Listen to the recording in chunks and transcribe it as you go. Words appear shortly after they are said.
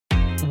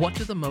What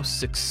do the most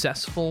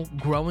successful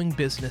growing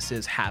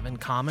businesses have in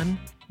common?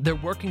 They're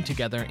working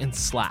together in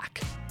Slack.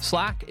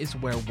 Slack is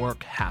where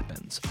work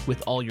happens,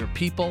 with all your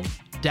people,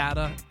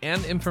 data,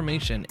 and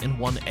information in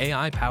one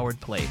AI-powered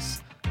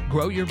place.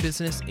 Grow your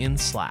business in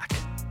Slack.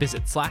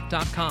 Visit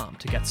slack.com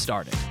to get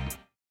started.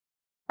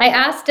 I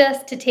asked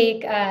us to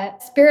take a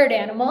spirit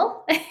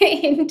animal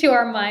into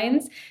our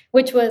minds,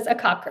 which was a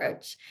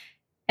cockroach.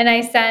 And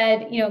I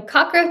said,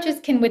 cockroaches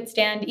can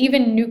withstand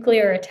even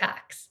nuclear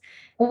attacks.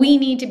 We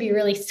need to be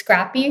really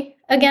scrappy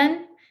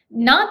again,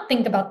 not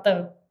think about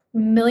the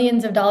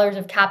millions of dollars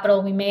of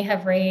capital we may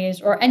have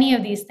raised or any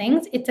of these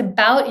things. It's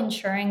about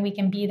ensuring we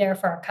can be there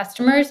for our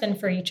customers and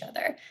for each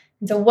other.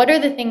 And so what are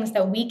the things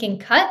that we can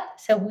cut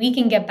so we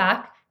can get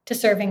back to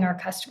serving our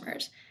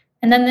customers?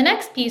 And then the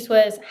next piece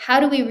was,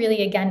 how do we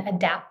really, again,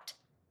 adapt?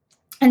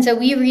 And so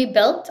we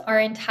rebuilt our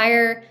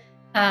entire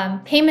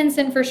payments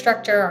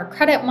infrastructure, our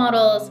credit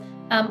models,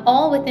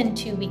 all within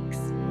 2 weeks.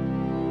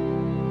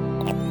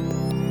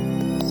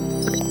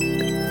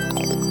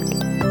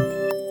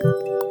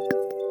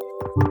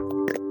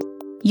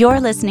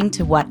 You're listening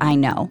to What I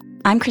Know.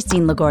 I'm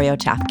Christine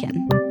Lagorio-Chafkin.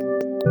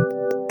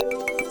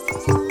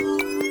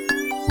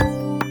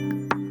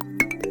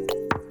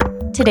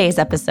 Today's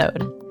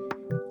episode,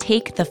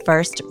 Take the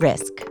First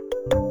Risk.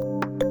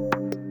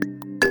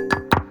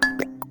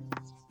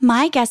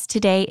 My guest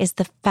today is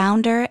the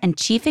founder and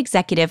chief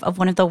executive of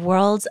one of the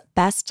world's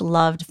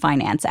best-loved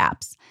finance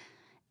apps.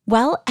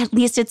 Well, at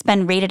least it's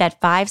been rated at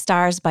 5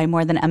 stars by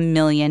more than 1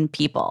 million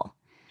people.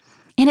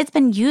 And it's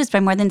been used by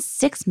more than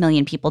 6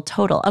 million people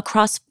total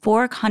across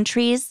 4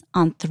 countries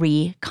on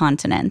 3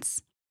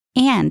 continents.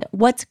 And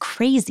what's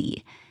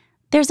crazy,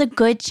 there's a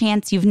good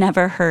chance you've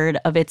never heard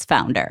of its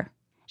founder.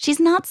 She's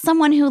not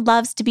someone who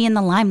loves to be in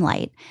the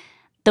limelight,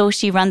 though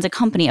she runs a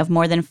company of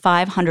more than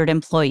 500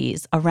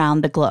 employees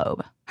around the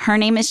globe. Her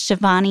name is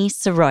Shivani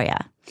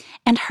Soroya,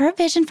 and her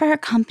vision for her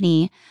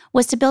company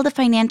was to build a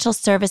financial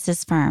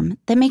services firm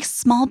that makes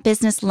small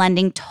business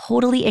lending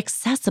totally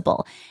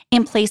accessible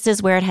in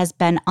places where it has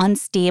been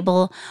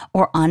unstable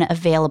or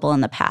unavailable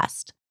in the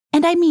past.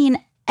 And I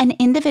mean, an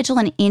individual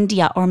in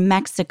India or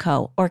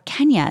Mexico or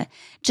Kenya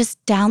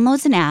just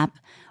downloads an app,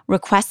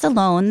 requests a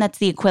loan that's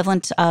the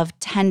equivalent of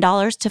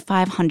 $10 to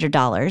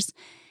 $500,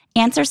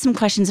 answers some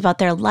questions about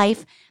their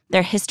life,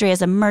 their history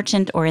as a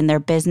merchant or in their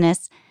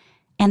business,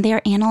 and they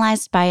are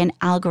analyzed by an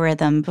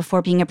algorithm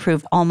before being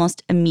approved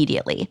almost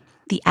immediately.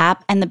 The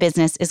app and the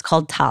business is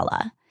called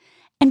Tala.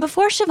 And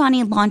before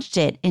Shivani launched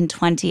it in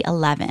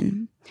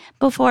 2011,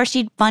 before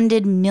she'd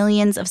funded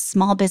millions of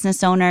small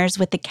business owners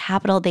with the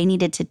capital they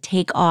needed to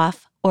take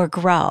off or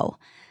grow,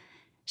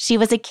 she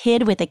was a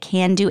kid with a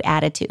can-do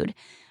attitude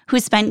who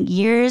spent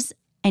years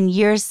and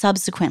years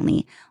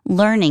subsequently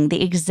learning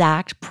the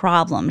exact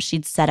problem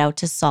she'd set out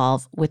to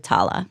solve with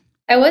Tala.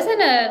 I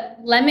wasn't a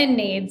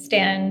lemonade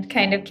stand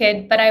kind of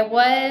kid, but I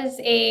was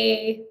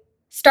a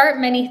start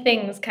many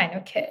things kind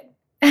of kid.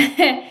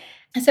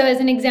 So as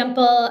an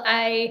example,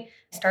 I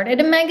started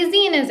a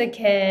magazine as a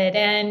kid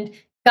and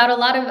got a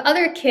lot of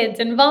other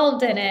kids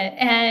involved in it.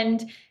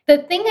 And the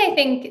thing I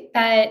think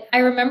that I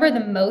remember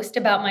the most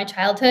about my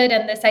childhood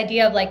and this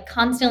idea of like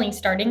constantly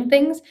starting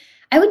things,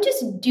 I would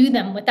just do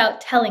them without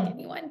telling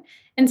anyone.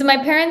 And so my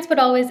parents would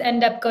always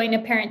end up going to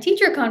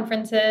parent-teacher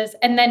conferences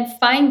and then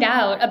find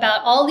out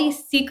about all these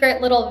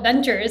secret little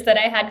ventures that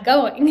I had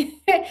going.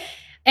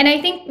 And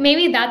I think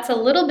maybe that's a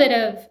little bit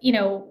of,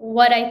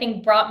 what I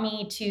think brought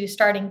me to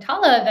starting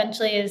Tala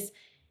eventually is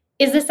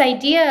this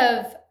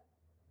idea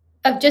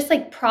of just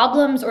like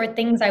problems or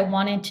things I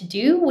wanted to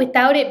do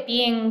without it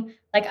being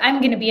like, I'm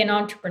going to be an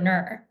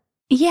entrepreneur.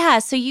 Yeah,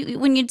 so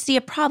when you'd see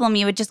a problem,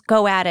 you would just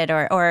go at it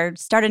or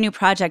start a new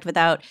project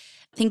without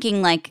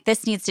thinking like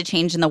this needs to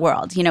change in the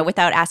world,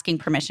 without asking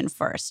permission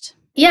first.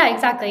 Yeah,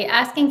 exactly.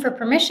 Asking for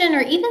permission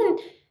or even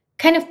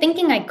kind of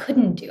thinking I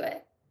couldn't do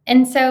it.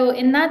 And so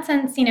in that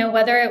sense,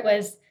 whether it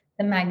was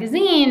the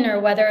magazine or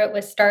whether it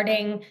was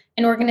starting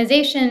an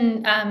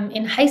organization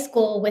in high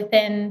school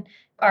within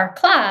our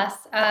class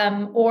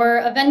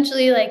or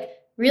eventually like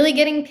really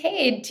getting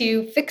paid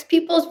to fix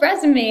people's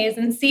resumes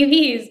and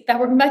CVs that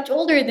were much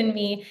older than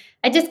me,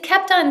 I just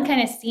kept on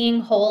kind of seeing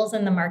holes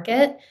in the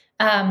market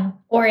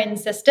or in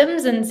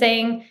systems and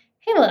saying,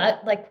 hey, well,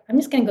 I'm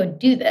just going to go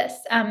do this.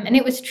 And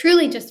it was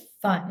truly just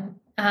fun.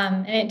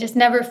 And it just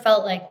never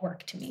felt like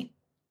work to me.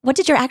 What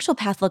did your actual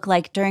path look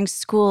like during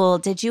school?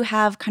 Did you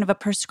have kind of a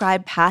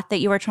prescribed path that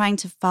you were trying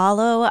to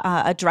follow,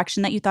 a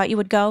direction that you thought you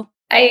would go?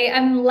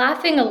 I'm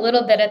laughing a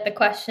little bit at the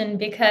question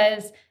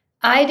because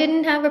I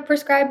didn't have a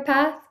prescribed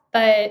path,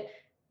 but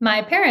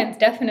my parents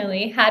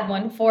definitely had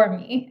one for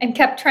me and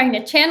kept trying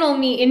to channel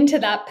me into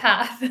that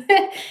path.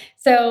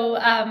 So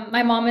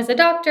my mom is a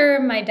doctor.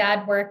 My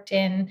dad worked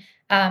in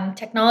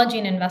technology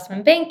and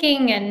investment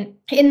banking. And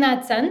in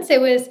that sense, it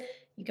was,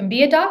 you can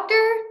be a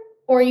doctor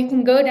or you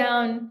can go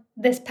down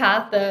this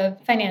path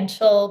of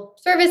financial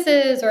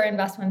services or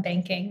investment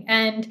banking.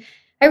 And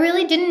I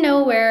really didn't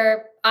know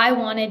where I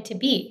wanted to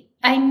be.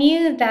 I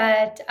knew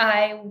that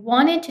I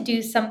wanted to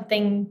do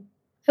something,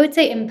 I would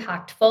say,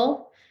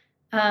 impactful.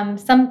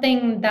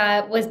 something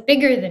that was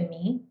bigger than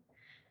me,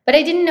 but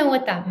I didn't know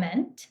what that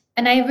meant.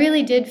 And I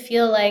really did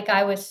feel like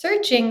I was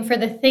searching for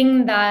the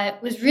thing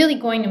that was really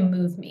going to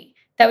move me,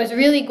 that was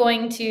really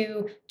going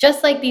to,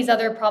 just like these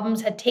other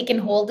problems had taken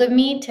hold of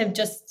me to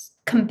just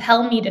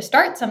compel me to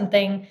start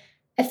something,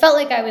 I felt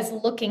like I was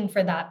looking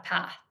for that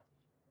path.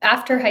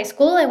 After high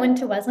school, I went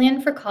to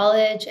Wesleyan for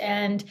college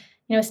and,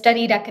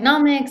 studied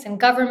economics and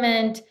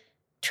government,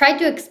 tried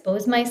to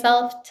expose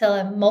myself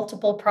to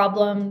multiple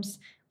problems,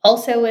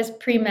 also was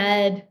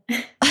pre-med,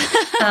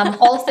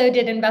 also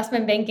did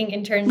investment banking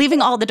internships.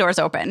 Leaving all the doors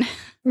open.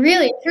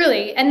 Really,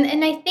 truly.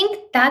 And I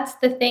think that's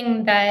the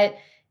thing that,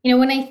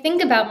 when I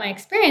think about my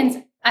experience,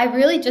 I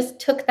really just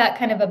took that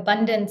kind of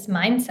abundance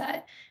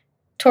mindset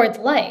towards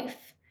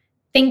life,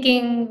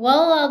 thinking,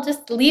 well, I'll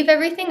just leave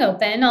everything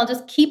open. I'll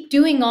just keep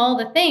doing all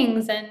the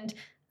things. And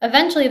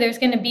eventually there's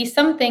going to be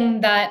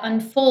something that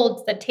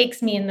unfolds that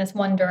takes me in this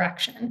one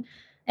direction.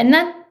 And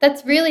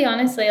that's really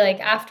honestly, like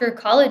after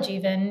college,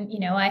 even,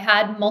 I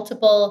had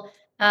multiple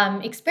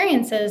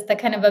experiences that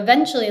kind of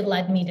eventually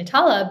led me to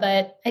Tala,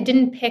 but I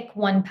didn't pick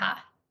one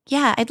path.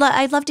 Yeah,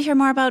 I'd love to hear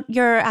more about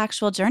your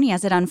actual journey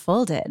as it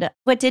unfolded.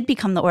 What did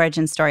become the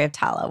origin story of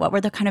Tala? What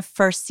were the kind of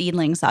first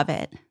seedlings of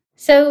it?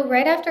 So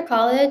right after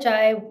college,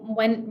 I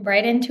went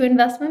right into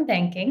investment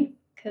banking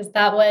because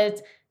that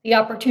was the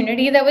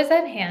opportunity that was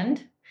at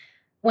hand.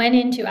 Went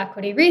into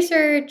equity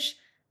research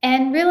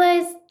and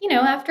realized,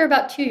 after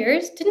about 2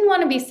 years, didn't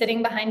want to be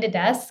sitting behind a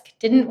desk,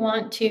 didn't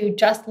want to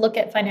just look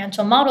at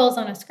financial models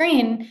on a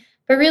screen,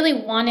 but really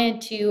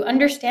wanted to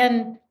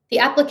understand the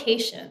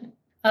application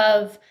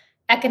of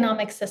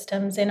economic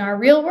systems in our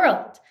real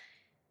world.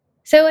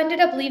 So ended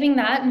up leaving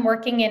that and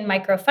working in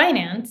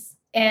microfinance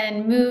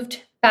and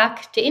moved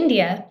back to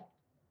India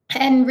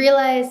and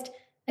realized,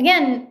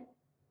 again,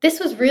 this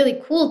was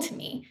really cool to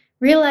me.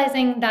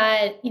 Realizing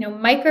that,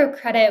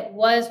 microcredit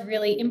was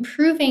really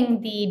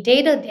improving the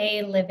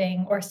day-to-day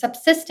living or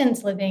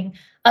subsistence living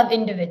of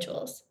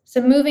individuals.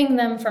 So moving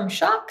them from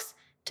shocks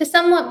to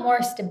somewhat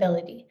more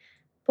stability.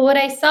 But what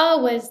I saw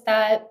was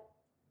that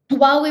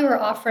while we were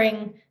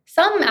offering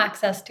some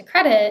access to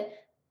credit,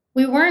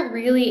 we weren't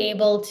really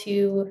able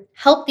to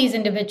help these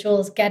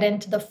individuals get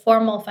into the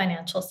formal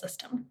financial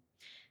system.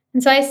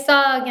 And so I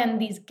saw, again,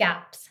 these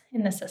gaps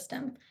in the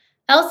system.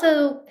 I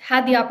also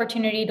had the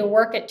opportunity to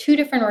work at 2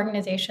 different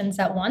organizations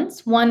at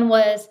once. One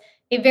was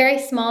a very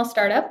small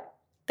startup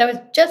that was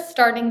just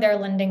starting their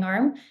lending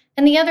arm,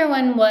 and the other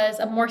one was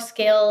a more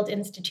scaled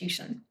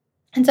institution.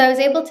 And so I was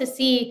able to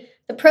see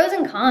the pros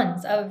and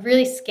cons of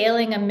really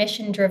scaling a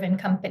mission-driven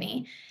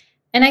company.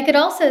 And I could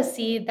also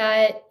see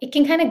that it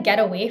can kind of get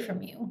away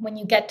from you when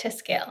you get to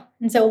scale.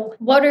 And so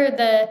what are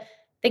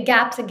the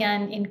gaps,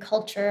 again, in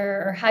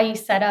culture or how you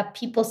set up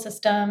people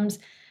systems,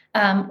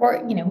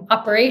 or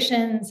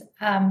operations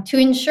to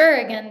ensure,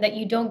 again, that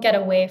you don't get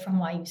away from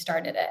why you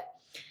started it.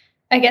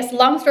 I guess,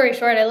 long story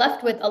short, I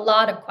left with a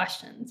lot of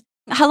questions.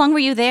 How long were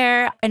you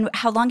there, and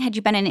how long had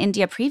you been in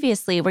India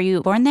previously? Were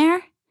you born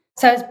there?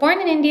 So I was born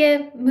in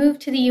India,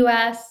 moved to the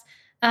US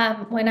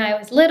when I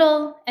was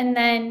little, and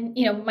then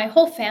my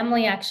whole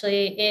family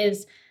actually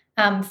is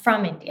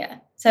from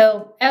India.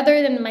 So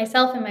other than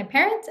myself and my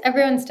parents,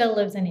 everyone still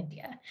lives in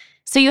India.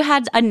 So you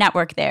had a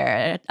network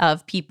there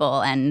of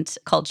people and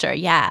culture.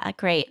 Yeah,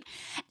 great.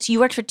 So you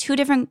worked for 2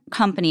 different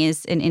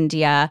companies in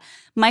India.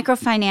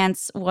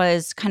 Microfinance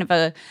was kind of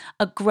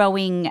a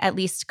growing, at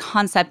least,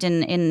 concept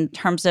in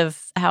terms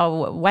of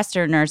how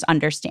Westerners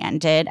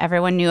understand it.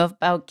 Everyone knew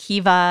about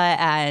Kiva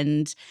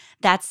and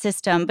that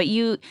system, but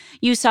you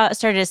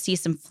started to see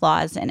some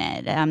flaws in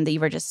it that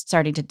you were just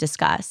starting to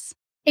discuss.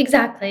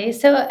 Exactly.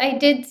 So I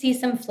did see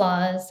some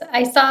flaws.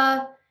 I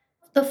saw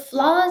the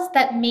flaws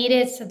that made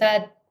it so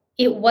that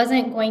it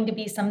wasn't going to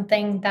be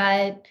something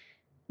that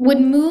would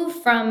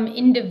move from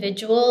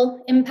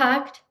individual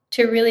impact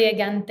to really,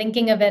 again,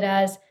 thinking of it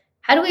as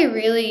how do we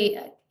really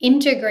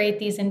integrate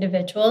these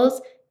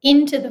individuals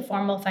into the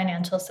formal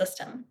financial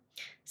system?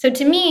 So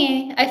to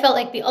me, I felt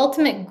like the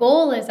ultimate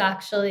goal is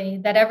actually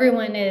that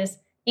everyone is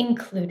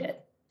included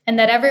and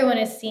that everyone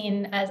is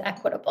seen as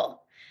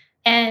equitable.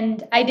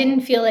 And I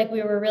didn't feel like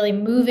we were really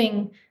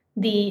moving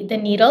the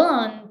needle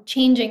on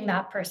changing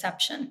that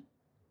perception.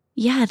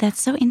 Yeah, that's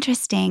so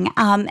interesting.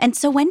 And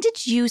so when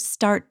did you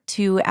start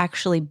to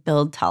actually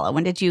build Tala?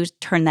 When did you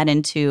turn that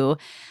into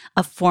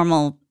a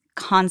formal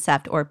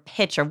concept or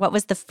pitch, or what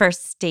was the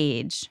first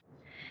stage?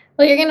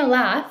 Well, you're going to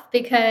laugh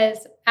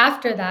because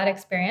after that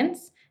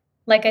experience,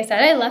 like I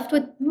said, I left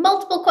with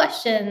multiple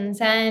questions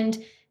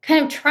and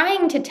kind of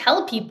trying to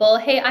tell people,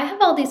 hey, I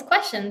have all these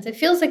questions. It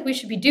feels like we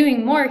should be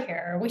doing more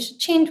here. We should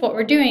change what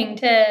we're doing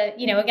to,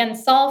 again,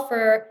 solve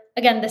for,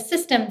 again, the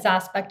systems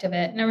aspect of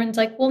it. And everyone's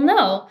like, well,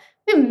 no,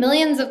 we have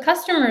millions of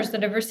customers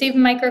that have received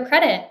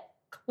microcredit.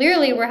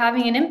 Clearly, we're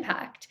having an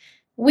impact.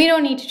 We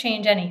don't need to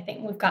change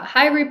anything. We've got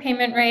high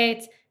repayment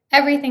rates.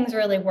 Everything's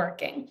really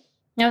working.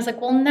 And I was like,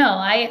 well, no,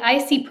 I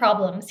see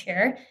problems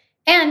here.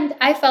 And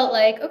I felt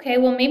like, okay,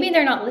 well, maybe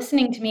they're not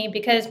listening to me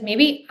because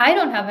maybe I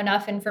don't have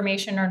enough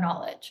information or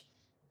knowledge.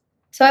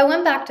 So I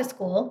went back to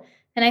school,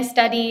 and I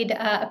studied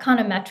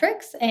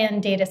econometrics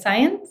and data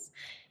science.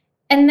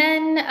 And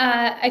then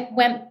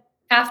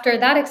after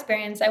that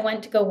experience, I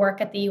went to go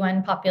work at the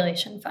UN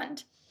Population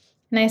Fund.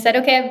 And I said,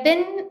 okay, I've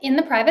been in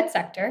the private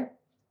sector.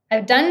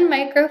 I've done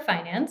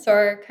microfinance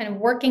or kind of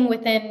working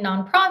within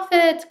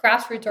nonprofits,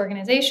 grassroots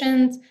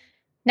organizations.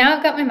 Now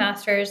I've got my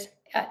master's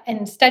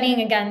and studying,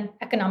 again,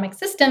 economic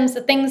systems,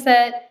 the things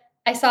that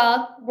I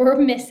saw were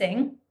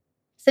missing.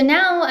 So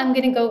now I'm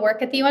going to go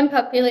work at the UN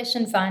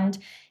Population Fund.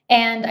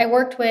 And I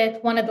worked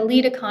with one of the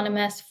lead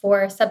economists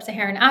for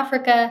Sub-Saharan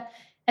Africa,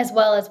 as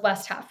well as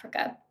West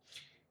Africa.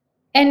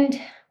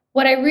 And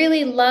what I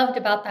really loved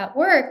about that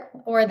work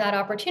or that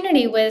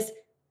opportunity was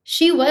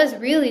she was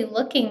really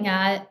looking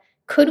at,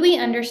 could we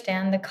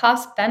understand the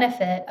cost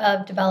benefit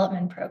of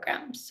development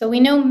programs? So we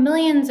know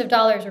millions of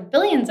dollars or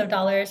billions of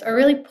dollars are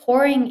really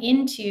pouring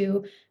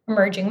into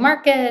emerging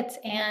markets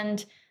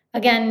and,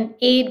 again,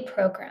 aid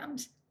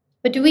programs.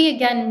 But do we,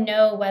 again,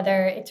 know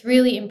whether it's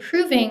really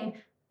improving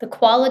the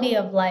quality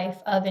of life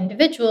of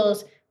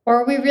individuals,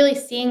 or are we really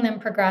seeing them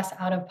progress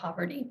out of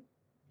poverty?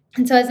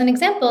 And so as an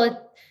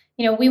example,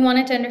 we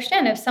wanted to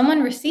understand if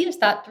someone receives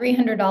that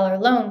 $300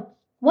 loan,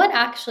 what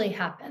actually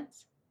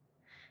happens?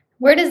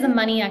 Where does the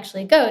money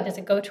actually go? Does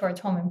it go towards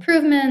home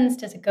improvements?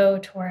 Does it go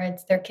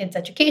towards their kids'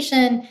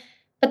 education?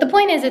 But the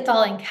point is, it's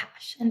all in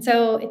cash. And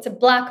so it's a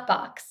black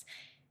box.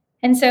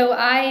 And so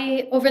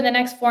I, over the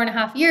next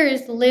 4.5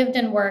 years, lived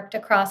and worked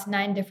across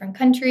 9 different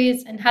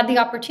countries and had the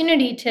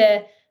opportunity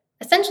to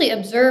essentially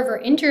observe or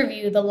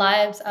interview the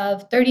lives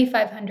of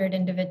 3,500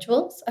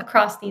 individuals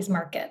across these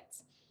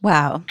markets.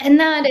 Wow. And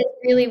that is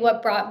really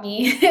what brought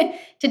me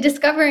to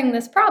discovering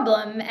this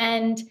problem.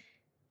 And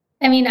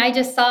I mean, I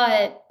just saw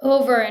it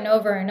over and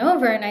over and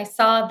over. And I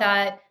saw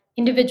that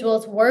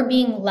individuals were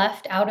being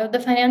left out of the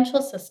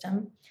financial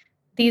system.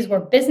 These were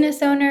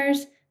business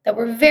owners that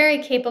were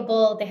very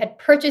capable. They had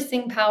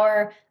purchasing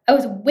power. I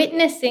was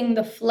witnessing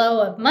the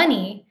flow of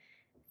money.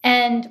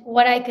 And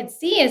what I could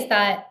see is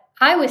that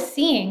I was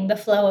seeing the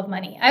flow of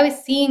money. I was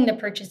seeing the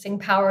purchasing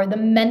power, the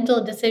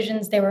mental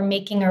decisions they were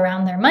making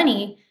around their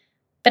money,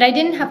 but I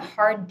didn't have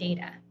hard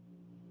data.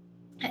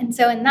 And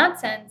so in that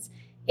sense,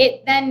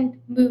 it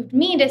then moved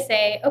me to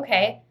say,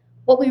 okay,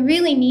 what we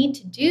really need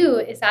to do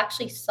is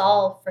actually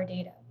solve for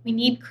data. We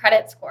need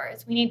credit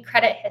scores. We need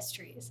credit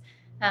histories.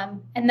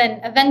 And then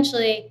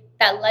eventually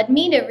that led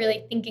me to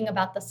really thinking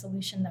about the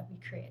solution that we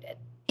created.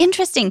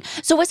 Interesting.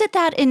 So was it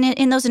that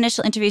in those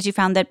initial interviews you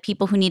found that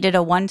people who needed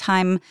a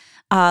one-time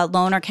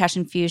loan or cash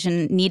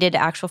infusion needed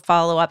actual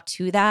follow-up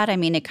to that? I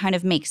mean, it kind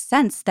of makes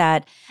sense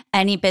that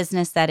any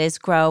business that is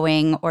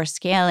growing or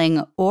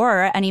scaling,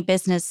 or any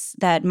business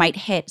that might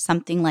hit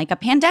something like a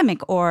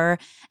pandemic or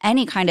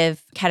any kind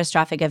of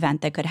catastrophic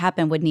event that could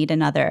happen, would need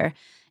another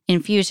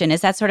infusion.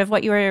 Is that sort of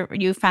what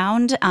you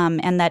found?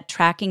 And that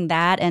tracking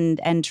that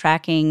and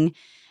tracking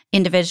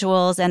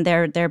individuals and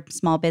their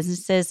small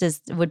businesses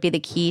would be the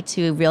key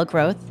to real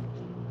growth?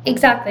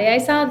 Exactly. I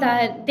saw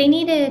that they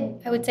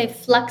needed, I would say,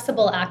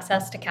 flexible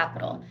access to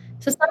capital.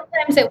 So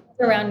sometimes it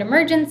was around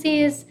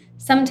emergencies,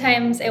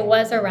 sometimes it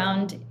was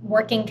around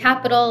working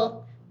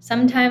capital,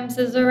 sometimes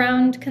it was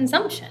around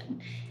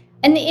consumption.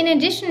 And in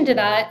addition to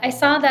that, I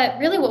saw that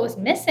really what was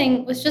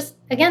missing was just,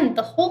 again,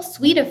 the whole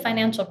suite of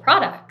financial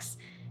products.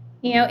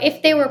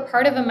 If they were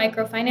part of a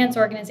microfinance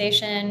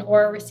organization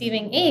or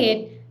receiving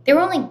aid, they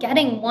were only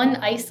getting one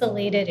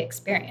isolated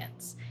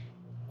experience.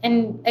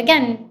 And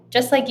again,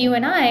 just like you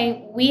and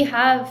I, we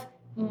have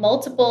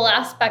multiple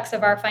aspects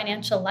of our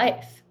financial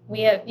life.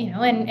 We have,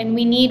 and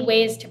we need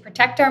ways to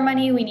protect our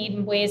money, we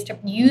need ways to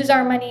use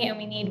our money, and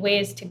we need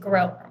ways to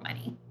grow our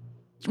money.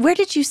 Where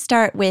did you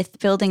start with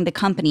building the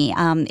company?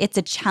 It's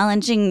a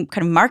challenging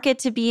kind of market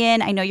to be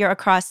in. I know you're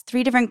across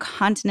 3 different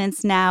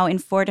continents now in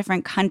 4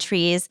 different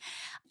countries.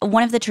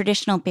 One of the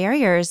traditional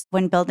barriers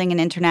when building an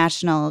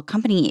international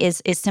company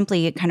is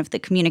simply kind of the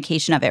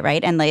communication of it,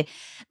 right? And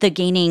the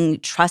gaining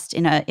trust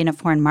in a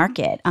foreign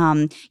market.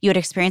 You had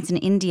experience in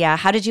India.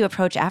 How did you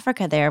approach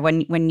Africa there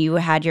when you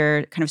had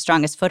your kind of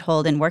strongest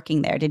foothold in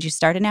working there? Did you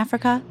start in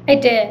Africa? I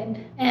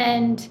did.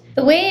 And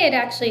the way it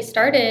actually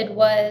started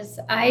was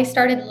I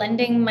started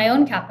lending my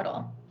own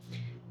capital.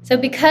 So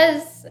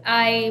because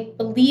I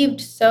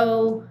believed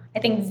so, I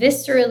think,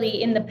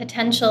 viscerally in the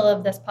potential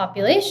of this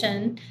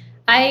population,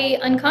 I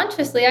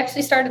unconsciously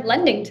actually started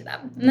lending to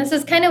them. And this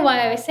is kind of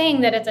why I was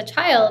saying that as a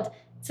child,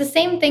 it's the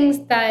same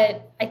things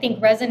that I think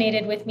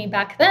resonated with me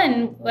back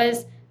then.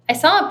 Was I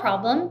saw a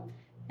problem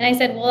and I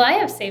said, well, I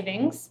have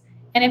savings.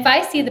 And if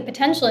I see the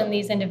potential in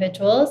these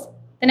individuals,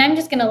 then I'm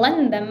just going to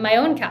lend them my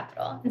own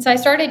capital. And so I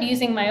started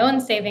using my own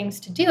savings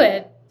to do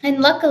it.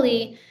 And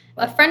luckily,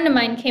 a friend of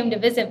mine came to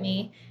visit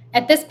me.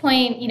 At this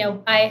point,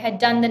 I had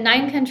done the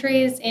 9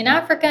 countries in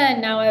Africa,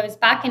 and now I was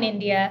back in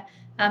India,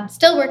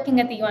 still working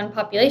at the UN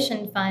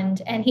Population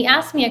Fund. And he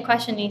asked me a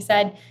question. He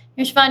said,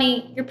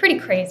 Shivani, you're pretty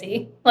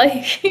crazy.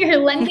 Like, you're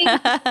lending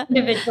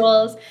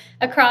individuals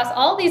across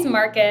all these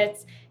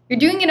markets. You're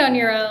doing it on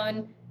your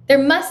own. There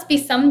must be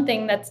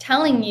something that's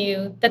telling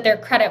you that they're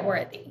credit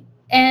worthy.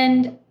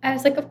 And I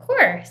was like, of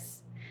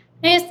course.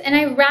 And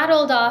I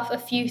rattled off a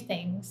few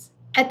things.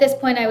 At this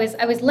point, I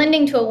was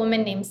lending to a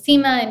woman named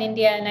Seema in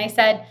India, and I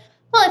said,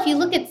 well, if you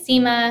look at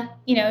Seema,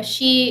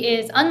 she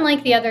is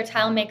unlike the other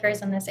tile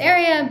makers in this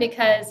area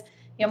because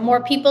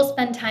more people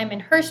spend time in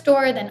her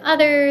store than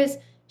others.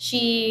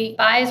 She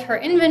buys her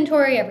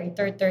inventory every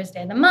third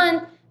Thursday of the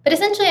month. But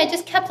essentially, I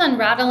just kept on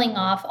rattling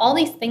off all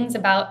these things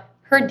about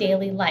her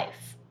daily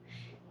life.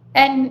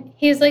 And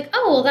he's like,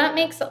 oh, well, that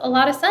makes a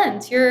lot of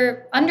sense.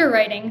 You're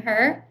underwriting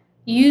her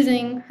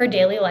using her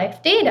daily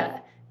life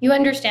data. You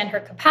understand her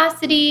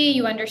capacity,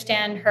 you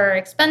understand her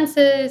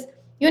expenses,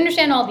 you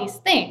understand all these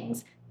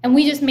things. And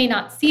we just may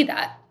not see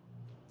that.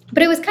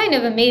 But it was kind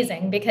of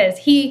amazing because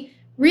he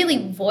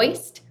really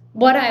voiced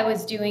what I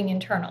was doing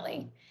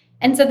internally.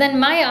 And so then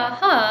my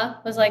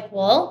aha was like,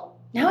 well,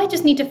 now I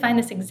just need to find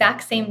this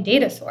exact same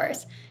data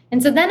source.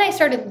 And so then I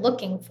started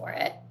looking for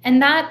it.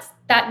 And that's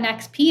that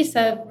next piece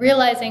of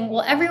realizing,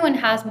 well, everyone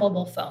has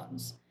mobile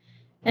phones.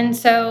 And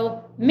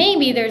so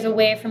maybe there's a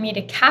way for me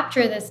to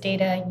capture this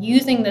data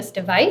using this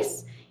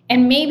device.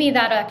 And maybe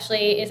that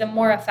actually is a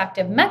more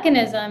effective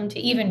mechanism to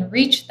even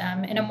reach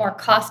them in a more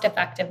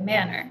cost-effective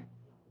manner.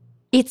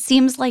 It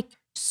seems like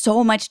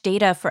so much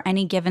data for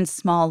any given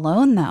small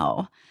loan,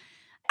 though.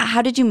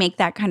 How did you make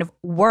that kind of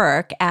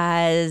work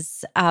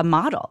as a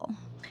model?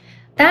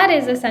 That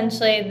is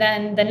essentially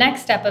then the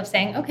next step of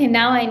saying, okay,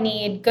 now I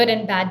need good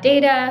and bad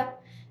data.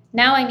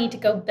 Now I need to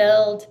go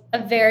build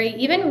a very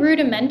even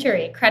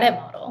rudimentary credit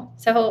model.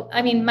 So,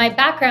 my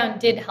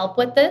background did help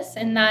with this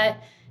in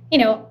that,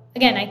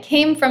 again, I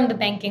came from the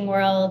banking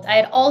world. I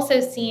had also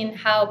seen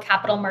how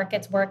capital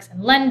markets works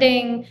in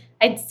lending.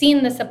 I'd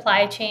seen the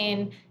supply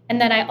chain.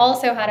 And then I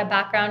also had a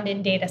background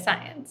in data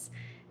science.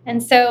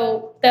 And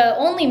so the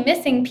only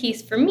missing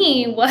piece for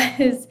me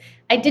was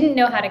I didn't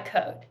know how to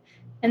code.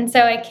 And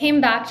so I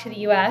came back to the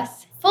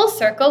US, full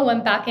circle,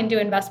 went back into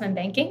investment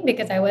banking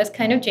because I was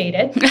kind of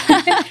jaded.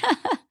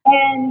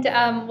 And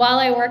while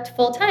I worked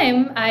full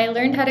time, I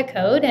learned how to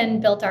code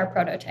and built our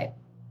prototype.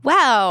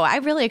 Wow, I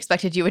really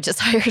expected you would just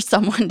hire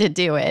someone to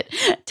do it.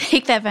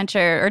 Take that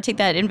venture or take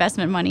that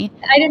investment money.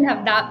 I didn't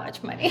have that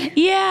much money.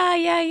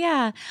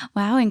 Yeah.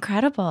 Wow,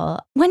 incredible.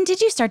 When did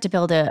you start to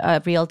build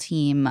a real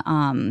team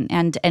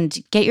and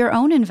get your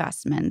own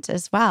investment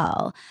as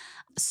well?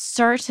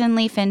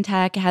 Certainly,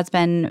 fintech has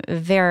been a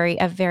very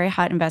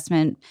hot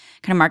investment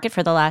kind of market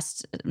for the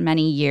last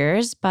many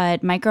years,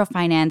 but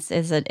microfinance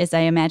is, I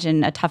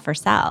imagine, a tougher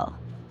sell.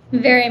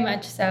 Very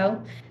much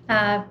so.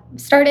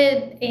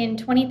 Started in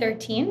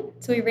 2013.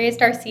 So we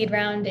raised our seed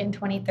round in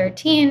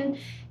 2013.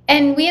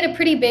 And we had a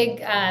pretty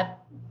big,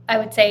 I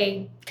would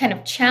say, kind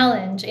of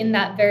challenge in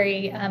that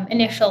very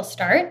initial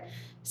start.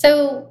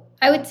 So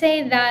I would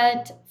say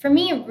that for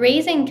me,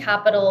 raising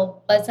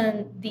capital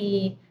wasn't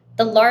the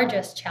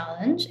largest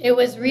challenge. It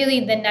was really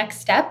the next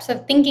steps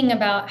of thinking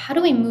about how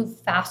do we move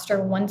faster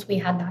once we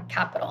had that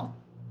capital.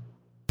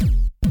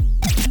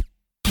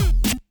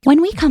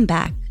 When we come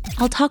back,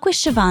 I'll talk with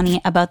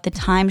Shivani about the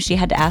time she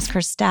had to ask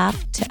her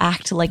staff to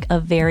act like a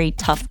very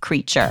tough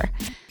creature,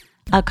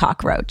 a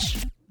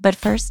cockroach. But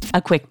first,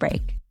 a quick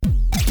break.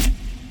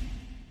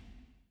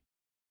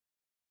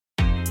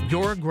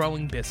 You're a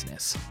growing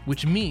business,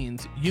 which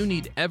means you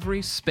need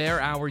every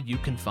spare hour you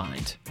can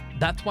find.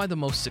 That's why the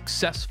most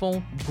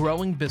successful,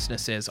 growing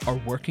businesses are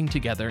working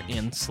together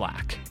in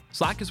Slack.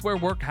 Slack is where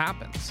work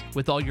happens,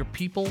 with all your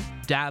people,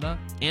 data,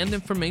 and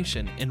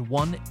information in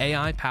one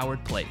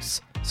AI-powered place.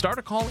 Start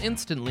a call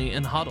instantly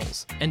in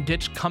huddles and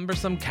ditch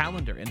cumbersome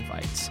calendar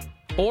invites.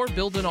 Or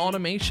build an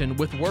automation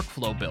with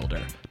Workflow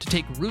Builder to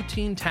take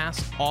routine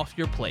tasks off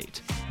your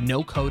plate.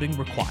 No coding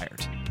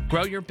required.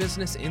 Grow your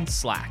business in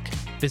Slack.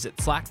 Visit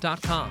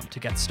slack.com to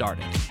get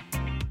started.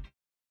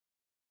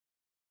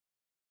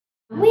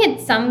 We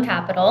had some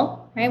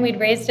capital, right? We'd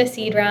raised a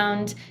seed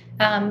round,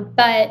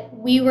 but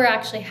we were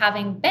actually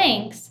having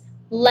banks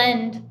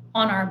lend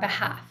on our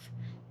behalf.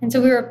 And so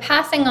we were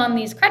passing on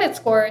these credit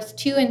scores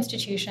to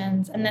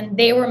institutions, and then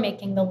they were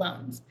making the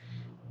loans.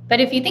 But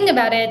if you think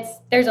about it,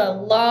 there's a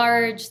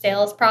large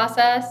sales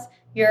process.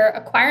 You're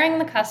acquiring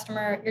the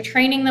customer, you're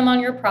training them on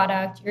your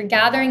product, you're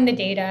gathering the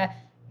data,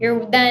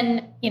 you're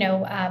then,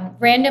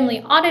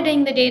 randomly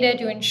auditing the data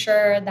to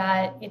ensure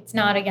that it's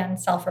not, again,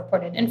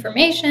 self-reported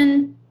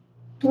information.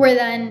 We're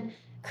then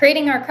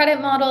creating our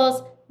credit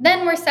models,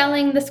 then we're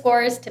selling the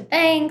scores to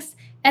banks,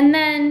 and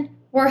then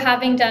we're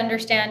having to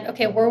understand,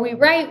 okay, were we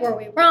right, were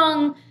we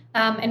wrong,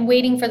 and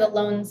waiting for the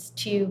loans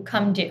to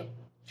come due.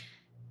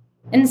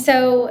 And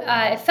so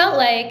it felt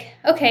like,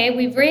 okay,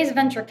 we've raised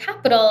venture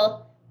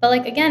capital,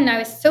 but again, I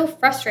was so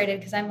frustrated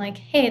because I'm like,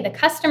 hey, the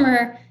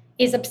customer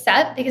is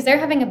upset because they're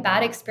having a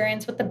bad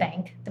experience with the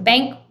bank. The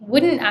bank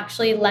wouldn't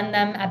actually lend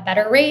them at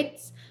better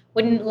rates,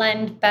 wouldn't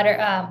lend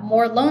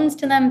more loans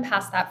to them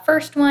past that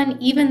first one,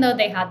 even though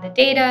they had the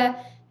data.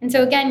 And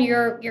so again,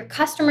 your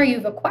customer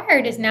you've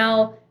acquired is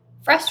now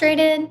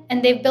frustrated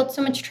and they've built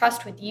so much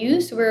trust with you.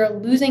 So we're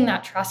losing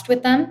that trust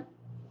with them.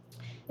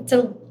 It's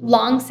a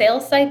long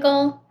sales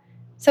cycle.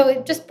 So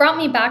it just brought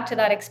me back to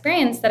that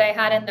experience that I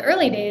had in the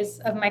early days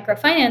of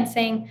microfinance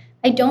saying,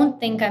 I don't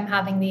think I'm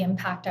having the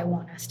impact I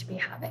want us to be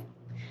having.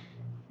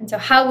 And so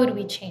how would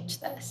we change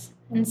this?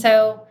 And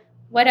so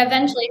what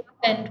eventually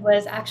happened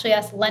was actually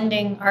us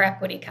lending our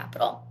equity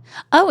capital.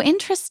 Oh,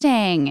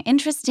 interesting.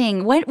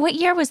 Interesting. What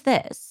year was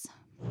this?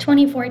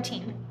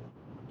 2014.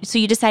 So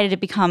you decided to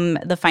become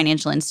the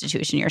financial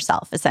institution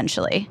yourself,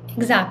 essentially.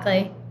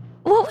 Exactly.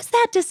 What was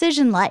that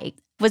decision like?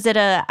 Was it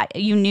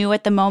you knew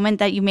at the moment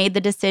that you made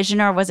the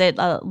decision, or was it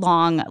a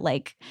long,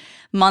 like,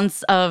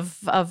 months of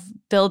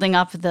building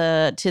up to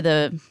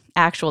the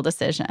actual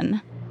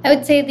decision? I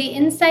would say the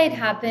insight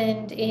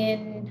happened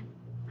in,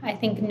 I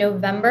think,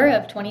 November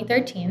of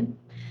 2013.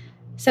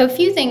 So a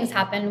few things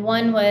happened.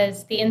 One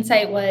was the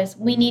insight was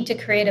we need to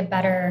create a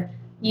better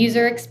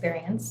user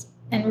experience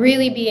and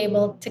really be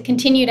able to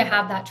continue to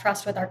have that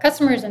trust with our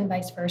customers and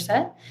vice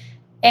versa.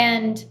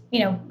 And,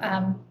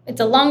 it's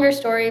a longer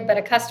story, but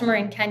a customer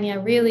in Kenya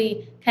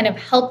really kind of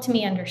helped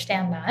me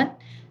understand that.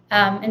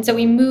 And so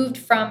we moved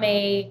from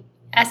a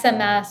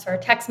SMS or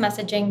text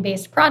messaging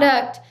based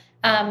product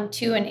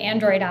to an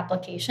Android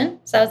application.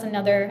 So that was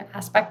another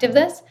aspect of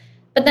this.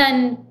 But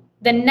then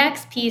the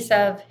next piece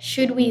of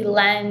should we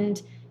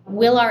lend,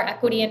 will our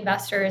equity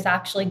investors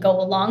actually go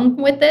along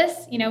with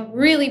this?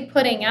 Really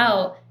putting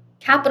out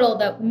capital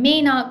that may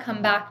not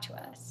come back to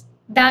us.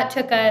 That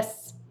took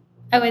us,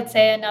 I would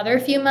say, another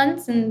few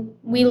months, and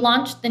we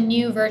launched the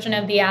new version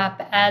of the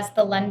app as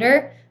the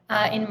lender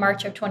in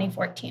March of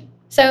 2014.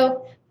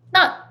 So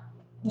not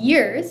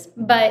years,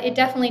 but it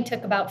definitely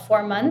took about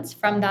 4 months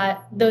from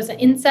those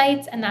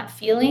insights and that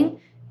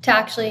feeling to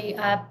actually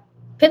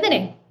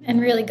pivoting and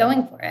really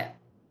going for it.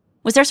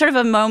 Was there sort of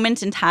a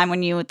moment in time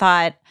when you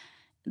thought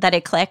that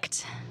it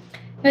clicked?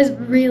 It was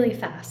really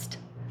fast.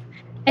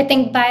 I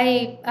think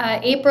by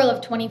April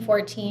of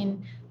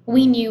 2014,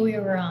 we knew we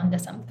were on to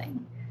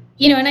something.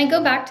 And I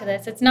go back to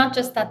this. It's not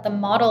just that the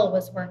model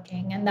was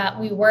working and that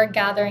we were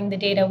gathering the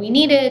data we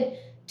needed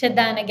to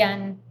then,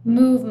 again,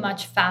 move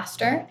much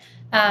faster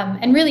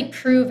and really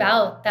prove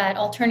out that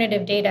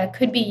alternative data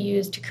could be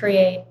used to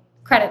create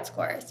credit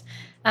scores.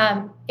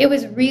 It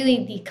was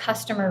really the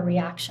customer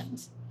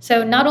reactions.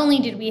 So not only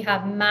did we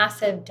have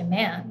massive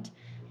demand,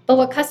 but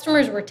what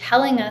customers were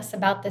telling us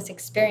about this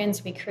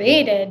experience we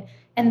created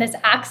and this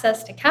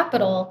access to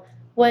capital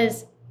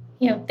was,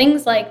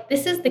 things like,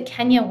 this is the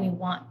Kenya we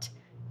want.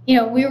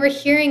 We were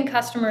hearing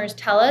customers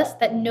tell us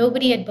that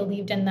nobody had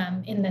believed in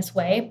them in this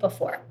way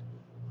before.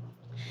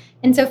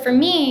 And so for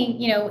me,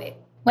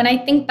 when I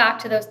think back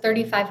to those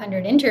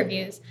 3,500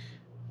 interviews,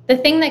 the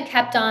thing that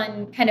kept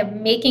on kind of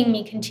making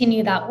me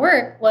continue that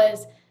work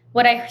was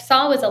what I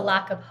saw was a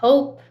lack of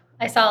hope.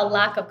 I saw a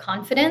lack of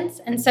confidence.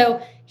 And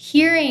so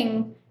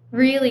hearing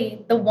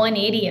really the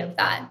 180 of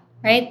that,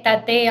 right,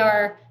 that they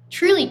are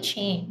truly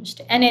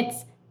changed. And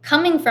it's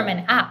coming from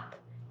an app.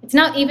 It's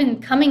not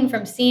even coming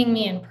from seeing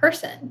me in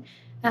person.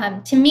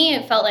 To me,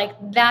 it felt like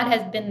that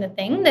has been the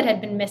thing that had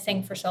been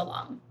missing for so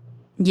long.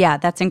 Yeah,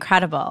 that's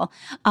incredible.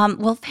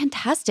 Well,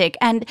 fantastic.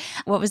 And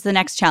what was the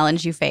next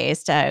challenge you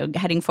faced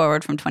heading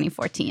forward from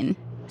 2014?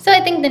 So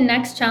I think the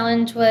next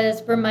challenge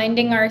was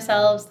reminding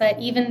ourselves that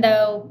even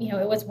though,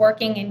 it was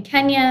working in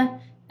Kenya,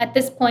 at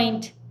this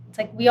point, it's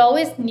like we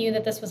always knew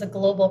that this was a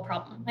global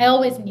problem. I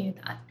always knew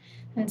that.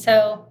 And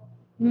so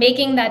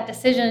making that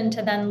decision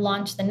to then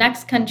launch the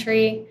next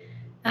country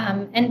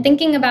and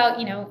thinking about,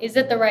 is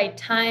it the right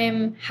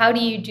time? How do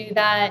you do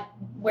that?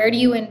 Where do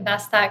you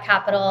invest that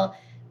capital?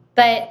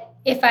 But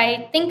if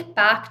I think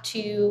back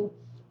to,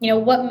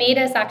 what made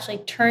us actually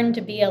turn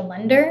to be a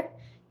lender,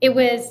 it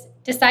was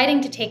deciding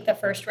to take the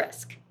first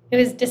risk. It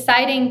was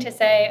deciding to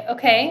say,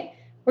 okay,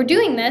 we're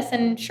doing this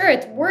and sure,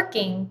 it's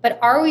working, but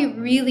are we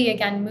really,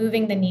 again,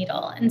 moving the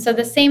needle? And so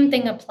the same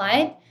thing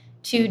applied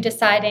to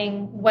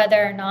deciding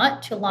whether or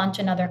not to launch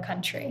another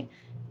country.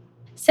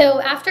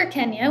 So after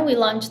Kenya, we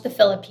launched the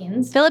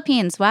Philippines.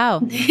 Philippines, wow.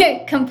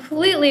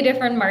 Completely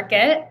different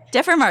market.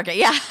 Different market,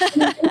 yeah.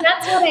 And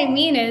that's what I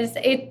mean is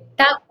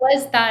that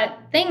was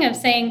that thing of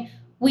saying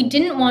we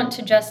didn't want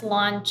to just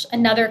launch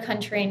another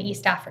country in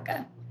East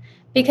Africa.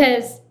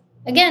 Because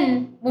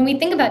again, when we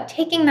think about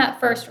taking that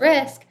first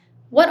risk,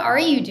 what are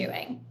you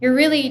doing? You're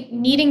really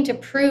needing to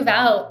prove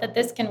out that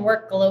this can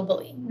work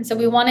globally. And so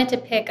we wanted to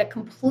pick a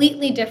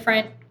completely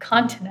different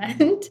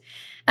continent.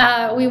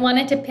 We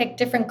wanted to pick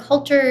different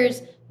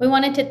cultures. We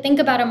wanted to think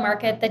about a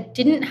market that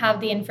didn't have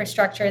the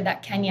infrastructure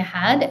that Kenya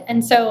had.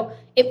 And so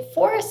it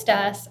forced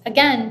us,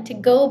 again, to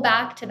go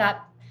back to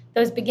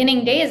those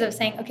beginning days of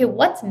saying, okay,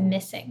 what's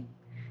missing?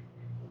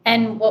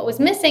 And what was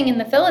missing in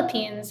the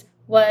Philippines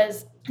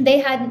was they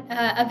had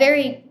a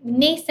very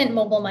nascent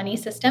mobile money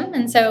system.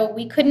 And so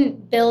we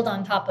couldn't build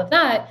on top of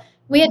that.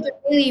 We had to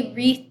really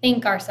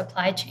rethink our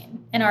supply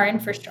chain and our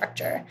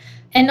infrastructure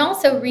and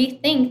also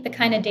rethink the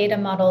kind of data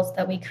models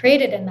that we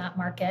created in that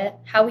market,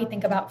 how we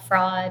think about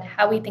fraud,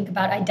 how we think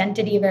about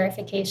identity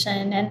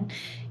verification. And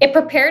it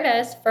prepared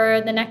us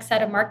for the next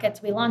set of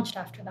markets we launched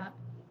after that.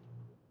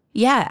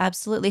 Yeah,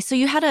 absolutely. So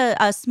you had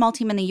a small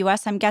team in the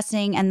US, I'm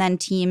guessing, and then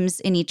teams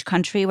in each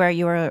country where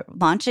you were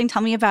launching.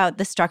 Tell me about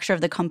the structure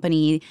of the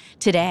company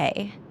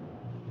today.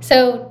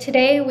 So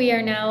today we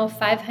are now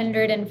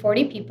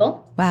 540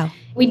 people. Wow.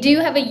 We do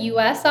have a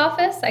US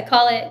office. I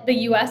call it the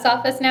US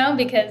office now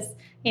because,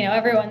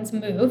 everyone's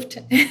moved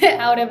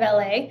out of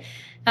LA.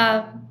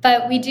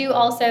 But we do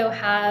also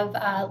have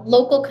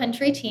local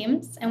country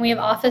teams, and we have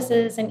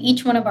offices in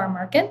each one of our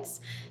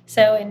markets.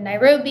 So in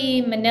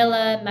Nairobi,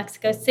 Manila,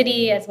 Mexico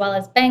City, as well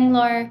as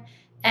Bangalore.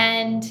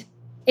 And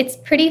it's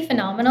pretty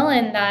phenomenal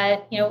in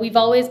that, we've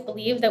always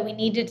believed that we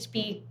needed to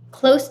be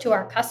close to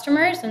our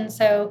customers. And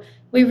so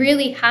we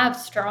really have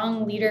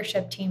strong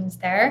leadership teams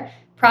there,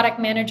 product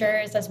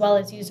managers, as well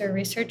as user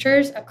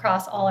researchers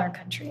across all our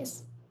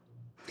countries.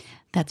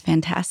 That's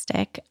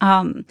fantastic.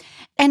 And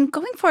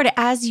going forward,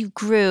 as you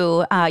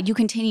grew, you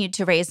continued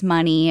to raise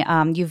money.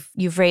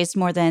 You've raised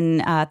more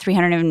than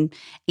 $380,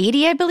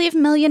 I believe, $1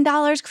 million.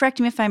 Correct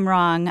me if I'm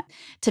wrong.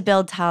 To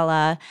build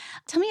Tala.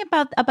 Tell me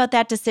about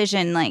that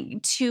decision,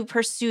 like to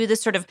pursue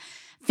this sort of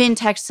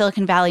fintech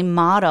Silicon Valley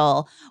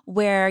model,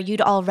 where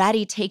you'd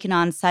already taken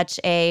on such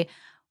a,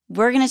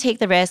 we're going to take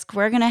the risk,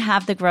 we're going to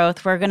have the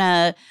growth, we're going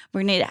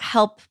to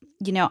help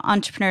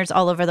entrepreneurs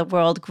all over the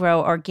world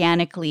grow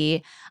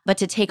organically, but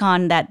to take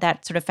on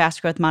that sort of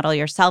fast growth model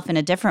yourself in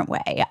a different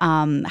way.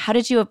 How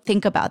did you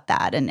think about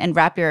that and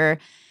wrap your,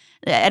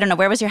 I don't know,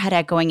 where was your head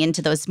at going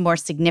into those more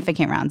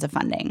significant rounds of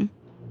funding?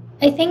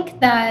 I think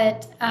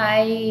that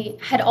I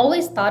had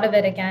always thought of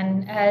it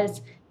again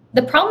as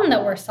the problem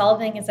that we're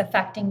solving is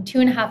affecting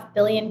 2.5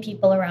 billion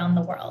people around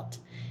the world.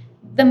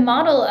 The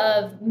model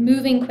of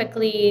moving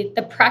quickly,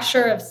 the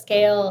pressure of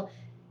scale,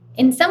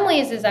 in some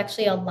ways is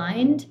actually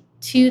aligned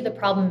to the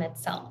problem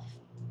itself.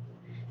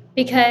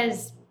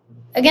 Because,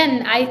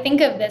 again, I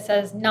think of this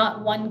as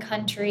not one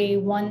country,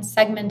 one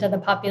segment of the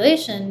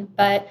population,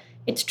 but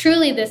it's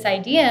truly this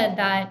idea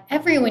that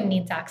everyone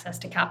needs access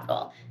to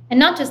capital. And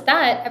not just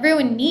that,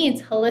 everyone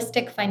needs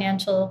holistic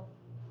financial,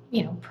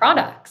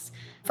 products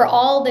for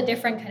all the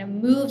different kind of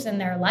moves in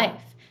their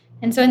life.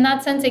 And so in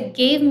that sense, it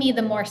gave me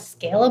the more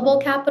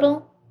scalable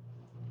capital.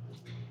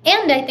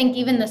 And I think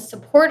even the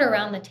support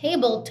around the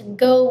table to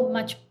go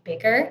much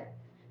bigger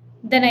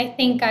than I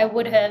think I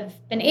would have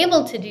been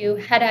able to do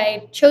had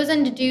I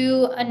chosen to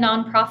do a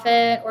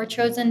nonprofit or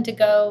chosen to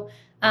go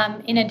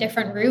in a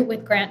different route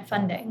with grant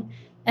funding.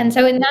 And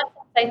so in that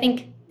sense, I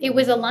think it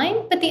was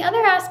aligned. But the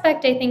other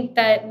aspect I think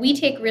that we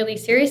take really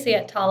seriously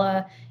at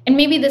Tala, and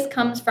maybe this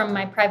comes from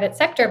my private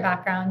sector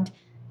background,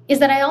 is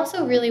that I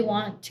also really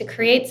want to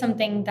create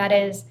something that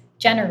is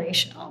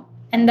generational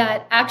and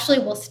that actually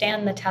will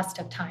stand the test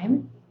of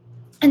time.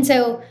 And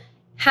so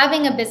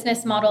having a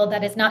business model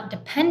that is not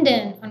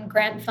dependent on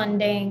grant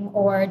funding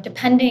or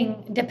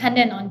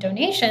dependent on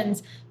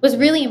donations was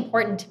really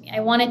important to me. I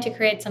wanted to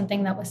create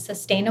something that was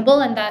sustainable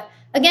and that,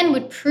 again,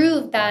 would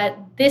prove that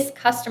this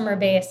customer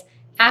base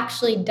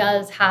actually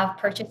does have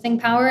purchasing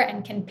power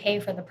and can pay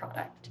for the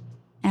product.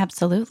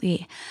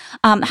 Absolutely.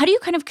 How do you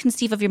kind of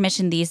conceive of your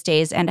mission these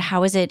days, and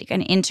how is it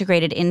kind of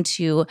integrated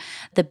into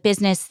the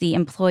business, the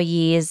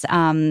employees?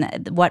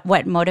 What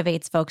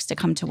motivates folks to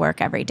come to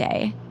work every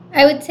day?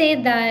 I would say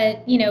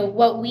that,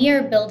 what we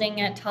are building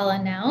at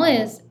Tala now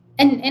is,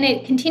 and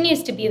it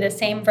continues to be the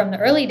same from the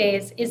early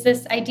days, is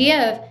this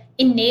idea of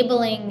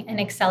enabling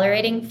and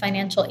accelerating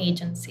financial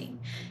agency.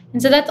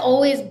 And so that's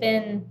always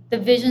been the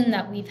vision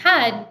that we've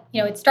had.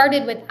 It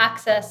started with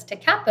access to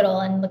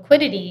capital and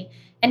liquidity.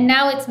 And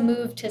now it's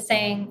moved to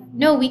saying,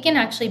 no, we can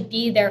actually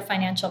be their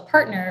financial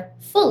partner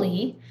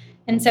fully.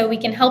 And so we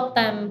can help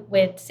them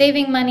with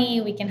saving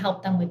money. We can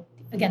help them with,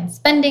 again,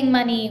 spending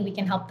money. We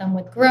can help them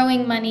with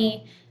growing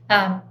money,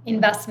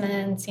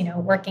 investments,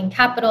 working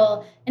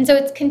capital. And so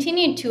it's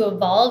continued to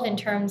evolve in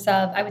terms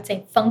of, I would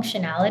say,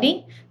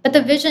 functionality. But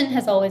the vision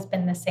has always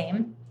been the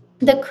same.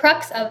 The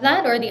crux of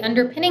that, or the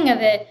underpinning of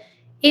it,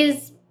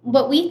 is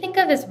what we think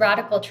of as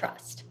radical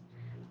trust.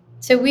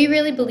 So we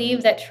really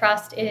believe that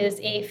trust is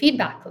a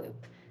feedback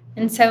loop.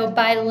 And so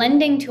by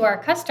lending to our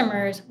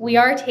customers, we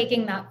are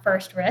taking that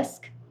first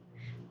risk.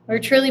 We're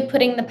truly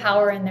putting the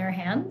power in their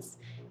hands.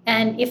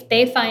 And if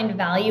they find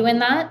value in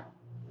that,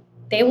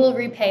 they will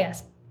repay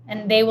us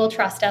and they will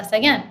trust us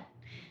again.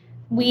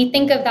 We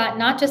think of that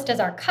not just as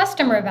our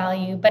customer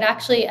value, but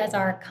actually as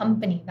our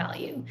company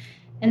value.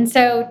 And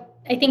so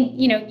I think,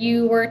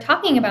 you were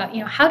talking about,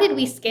 how did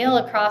we scale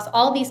across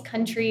all these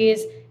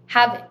countries,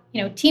 have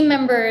team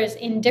members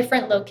in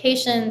different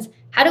locations?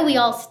 How do we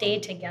all stay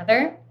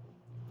together?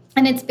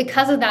 And it's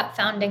because of that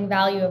founding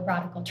value of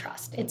radical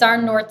trust. It's our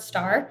North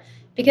Star,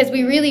 because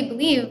we really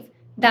believe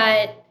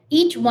that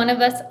each one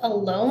of us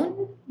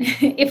alone,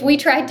 if we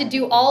tried to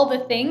do all the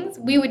things,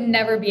 we would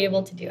never be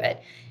able to do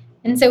it.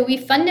 And so we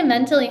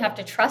fundamentally have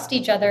to trust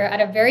each other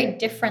at a very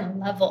different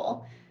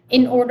level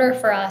in order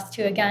for us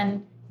to,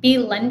 again, be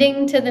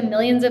lending to the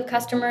millions of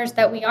customers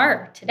that we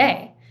are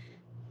today.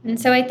 And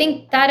so I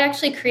think that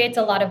actually creates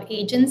a lot of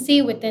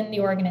agency within the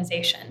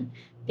organization,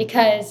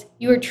 because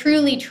you are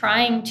truly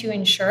trying to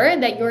ensure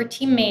that your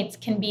teammates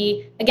can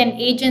be, again,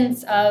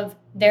 agents of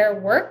their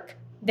work,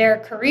 their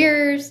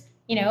careers,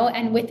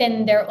 and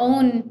within their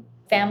own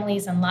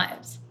families and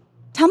lives.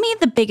 Tell me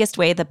the biggest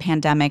way the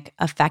pandemic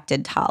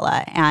affected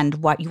Tala and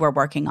what you were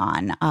working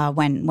on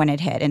when it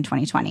hit in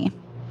 2020.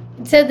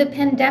 So the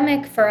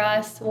pandemic for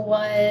us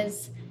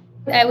was,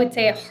 I would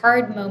say, a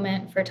hard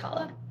moment for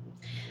Tala.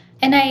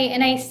 And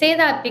I say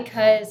that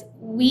because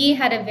we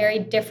had a very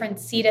different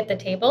seat at the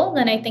table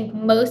than I think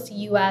most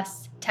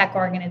US tech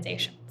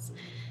organizations.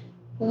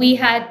 We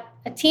had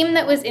a team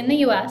that was in the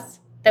US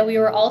that we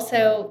were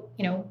also,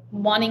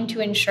 wanting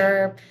to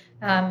ensure,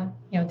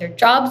 their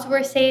jobs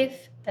were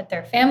safe, that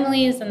their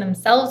families and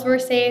themselves were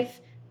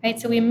safe, right?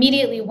 So we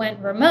immediately went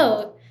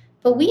remote,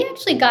 but we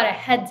actually got a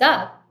heads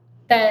up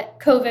that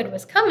COVID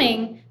was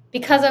coming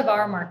because of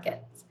our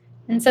markets.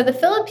 And so the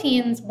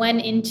Philippines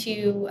went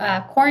into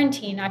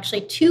quarantine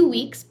actually 2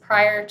 weeks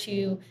prior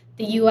to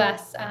the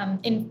US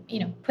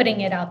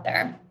putting it out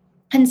there.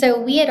 And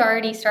so we had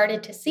already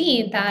started to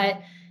see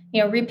that,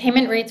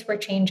 repayment rates were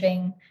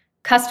changing,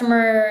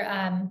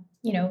 customer,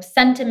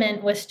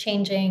 sentiment was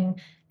changing.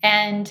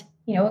 And,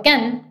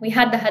 again, we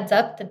had the heads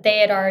up that they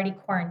had already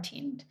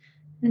quarantined.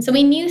 And so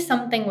we knew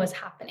something was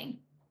happening.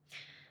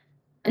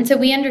 And so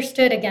we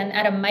understood, again,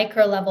 at a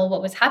micro level,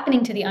 what was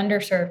happening to the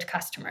underserved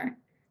customer.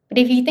 But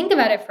if you think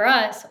about it for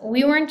us,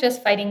 we weren't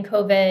just fighting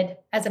COVID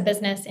as a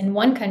business in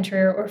one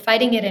country, we're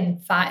fighting it in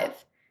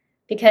 5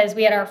 because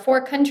we had our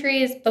 4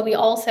 countries, but we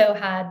also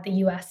had the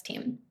US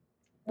team.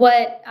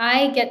 What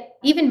I get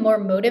even more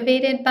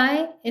motivated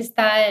by is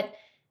that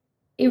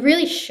it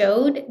really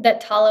showed that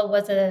Tala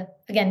was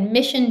again,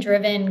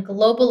 mission-driven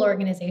global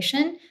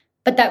organization,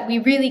 but that we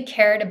really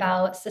cared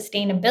about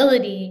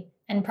sustainability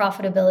and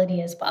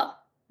profitability as well.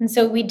 And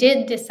so we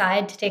did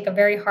decide to take a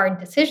very hard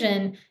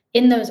decision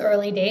in those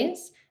early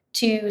days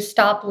to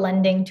stop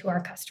lending to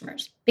our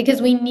customers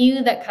because we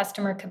knew that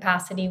customer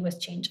capacity was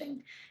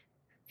changing.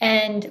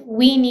 And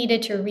we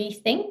needed to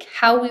rethink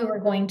how we were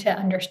going to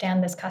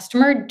understand this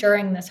customer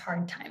during this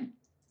hard time.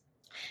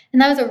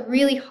 And that was a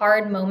really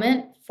hard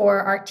moment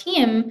for our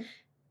team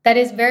that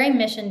is very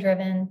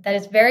mission-driven, that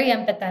is very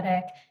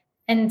empathetic,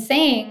 and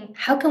saying,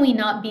 how can we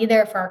not be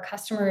there for our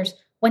customers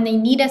when they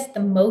need us the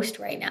most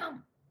right now?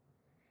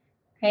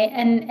 Right?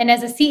 And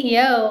as a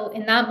CEO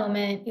in that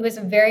moment, it was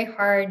a very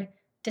hard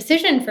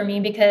decision for me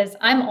because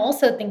I'm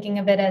also thinking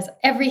of it as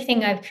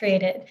everything I've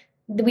created.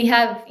 We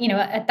have,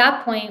 at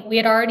that point, we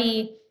had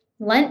already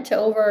lent to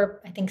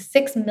over, I think,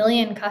 6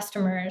 million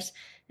customers.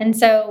 And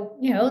so,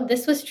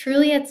 this was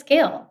truly at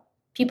scale.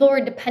 People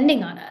were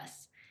depending on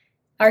us.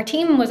 Our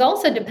team was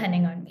also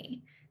depending on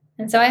me.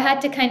 And so I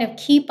had to kind of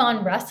keep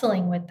on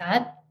wrestling with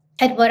that.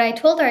 And what I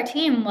told our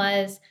team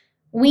was,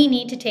 we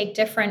need to take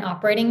different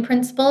operating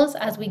principles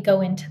as we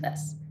go into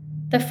this.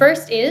 The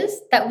first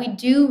is that we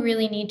do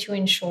really need to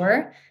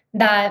ensure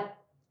that,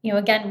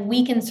 again,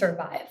 we can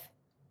survive.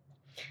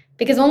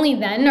 Because only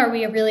then are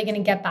we really going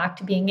to get back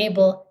to being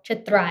able to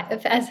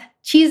thrive, as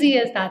cheesy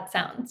as that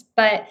sounds.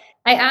 But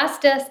I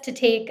asked us to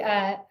take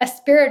a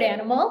spirit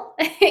animal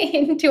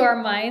into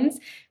our minds,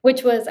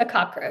 which was a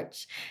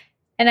cockroach.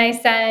 And I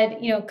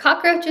said,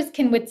 cockroaches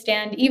can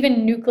withstand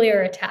even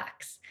nuclear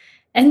attacks.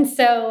 And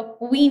so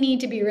we need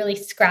to be really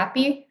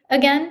scrappy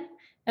again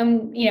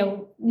and,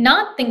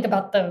 not think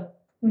about the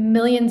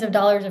millions of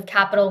dollars of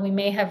capital we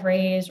may have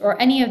raised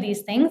or any of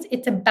these things.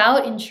 It's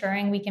about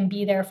ensuring we can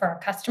be there for our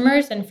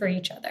customers and for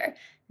each other.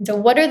 And so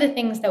what are the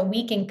things that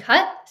we can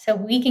cut so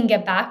we can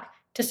get back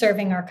to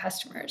serving our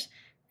customers?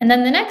 And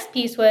then the next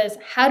piece was,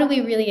 how do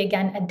we really,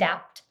 again,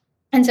 adapt?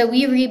 And so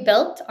we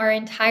rebuilt our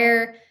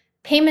entire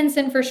payments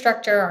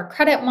infrastructure, our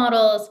credit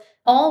models,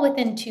 all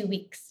within 2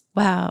 weeks.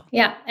 Wow.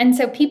 Yeah. And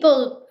so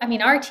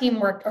our team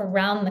worked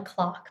around the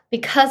clock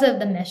because of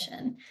the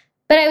mission.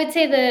 But I would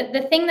say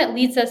the thing that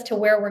leads us to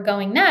where we're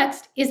going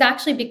next is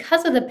actually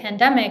because of the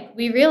pandemic,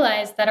 we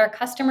realized that our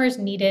customers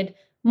needed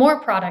more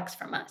products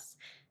from us.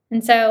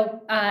 And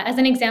so as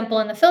an example,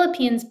 in the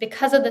Philippines,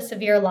 because of the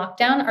severe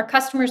lockdown, our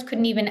customers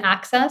couldn't even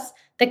access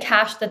the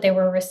cash that they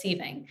were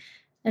receiving.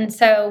 And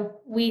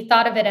so we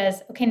thought of it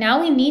as, okay, now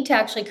we need to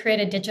actually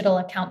create a digital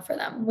account for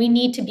them. We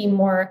need to be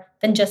more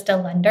than just a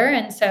lender.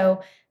 And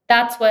so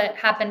that's what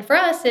happened for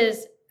us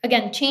is,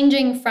 again,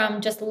 changing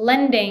from just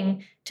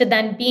lending to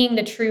then being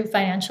the true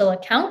financial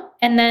account.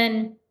 And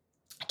then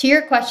to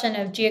your question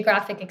of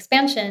geographic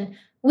expansion,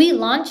 we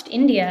launched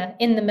India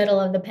in the middle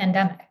of the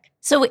pandemic.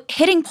 So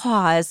hitting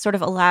pause sort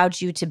of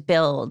allowed you to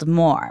build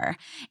more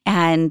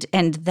and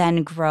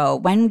then grow.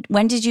 When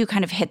did you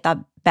kind of hit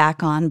the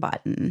back on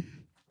button?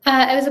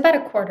 It was about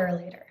a quarter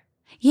later.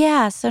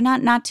 Yeah, so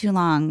not too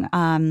long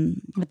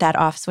with that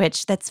off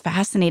switch. That's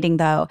fascinating,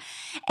 though.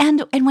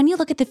 And when you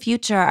look at the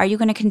future, are you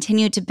going to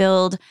continue to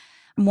build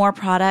more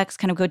products,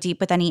 kind of go deep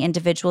with any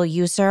individual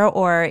user,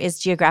 or is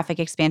geographic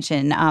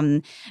expansion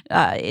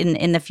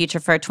in the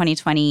future for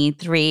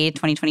 2023,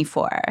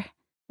 2024?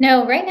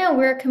 No, right now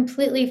we're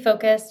completely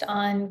focused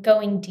on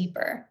going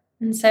deeper.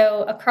 And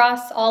so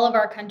across all of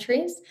our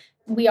countries,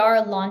 we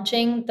are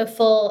launching the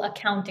full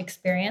account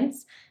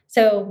experience.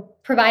 So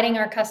providing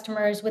our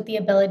customers with the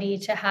ability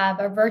to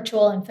have a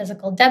virtual and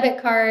physical debit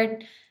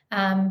card,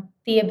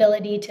 the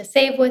ability to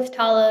save with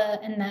Tala,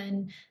 and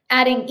then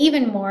adding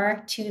even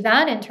more to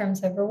that in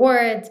terms of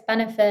rewards,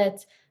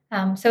 benefits.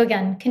 So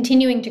again,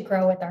 continuing to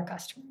grow with our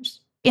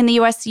customers. In the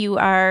US, you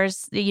are,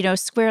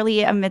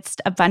 squarely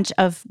amidst a bunch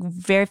of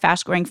very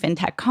fast-growing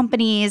fintech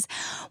companies.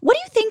 What do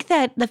you think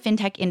that the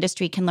fintech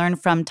industry can learn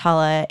from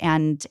Tala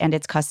and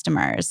its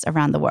customers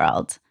around the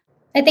world?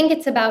 I think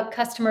it's about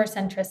customer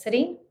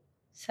centricity.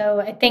 So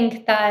I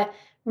think that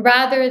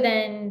rather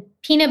than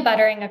peanut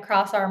buttering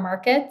across our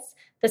markets,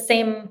 the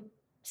same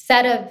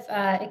set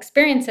of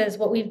experiences,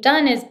 what we've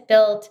done is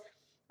built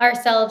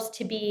ourselves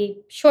to be,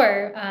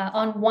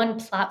 on one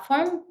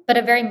platform, but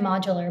a very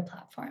modular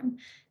platform.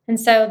 And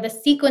so the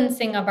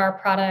sequencing of our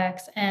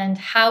products and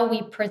how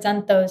we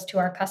present those to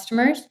our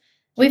customers,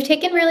 we've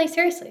taken really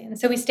seriously. And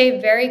so we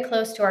stay very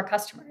close to our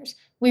customers.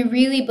 We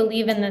really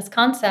believe in this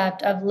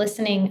concept of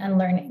listening and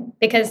learning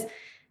because,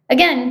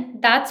 again,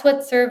 that's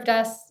what served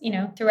us,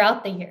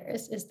 throughout the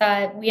years, is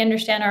that we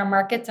understand our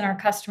markets and our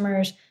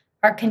customers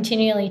are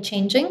continually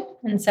changing.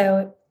 And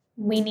so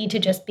we need to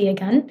just be,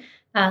 again,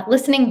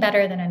 listening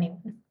better than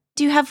anyone.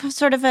 Do you have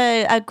sort of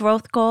a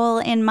growth goal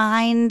in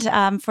mind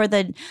for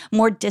the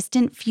more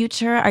distant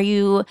future?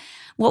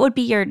 What would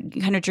be your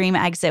kind of dream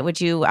exit? Would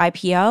you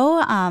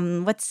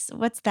IPO?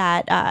 What's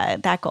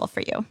that goal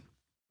for you?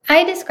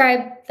 I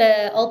describe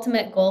the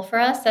ultimate goal for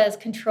us as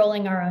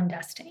controlling our own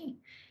destiny.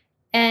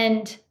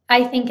 And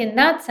I think in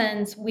that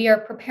sense, we are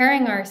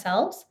preparing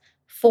ourselves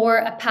for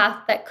a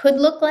path that could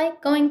look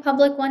like going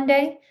public one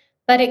day,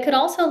 but it could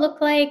also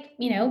look like,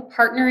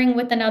 partnering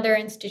with another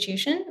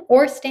institution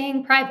or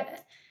staying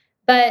private.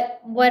 But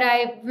what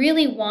I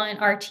really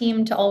want our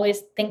team to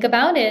always think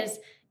about is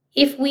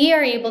if we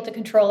are able to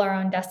control our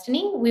own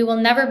destiny, we will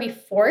never be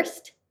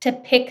forced to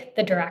pick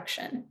the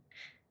direction.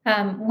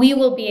 We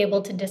will be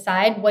able to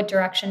decide what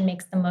direction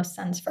makes the most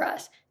sense for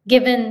us,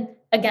 given,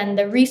 again,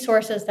 the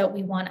resources that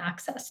we want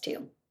access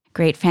to.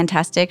 Great.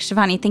 Fantastic.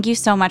 Shivani, thank you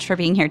so much for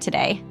being here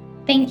today.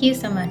 Thank you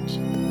so much.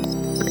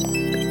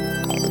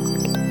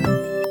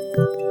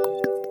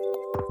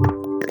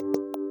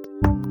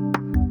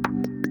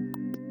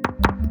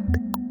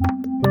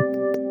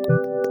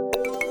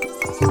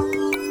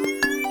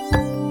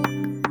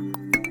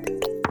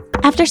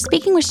 After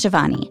speaking with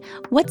Shivani,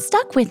 what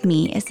stuck with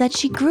me is that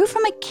she grew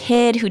from a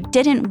kid who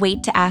didn't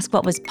wait to ask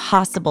what was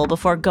possible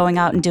before going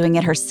out and doing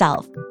it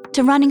herself,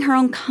 to running her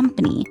own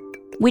company,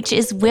 which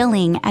is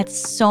willing at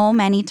so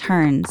many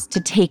turns to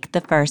take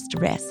the first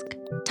risk.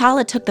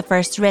 Tala took the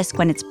first risk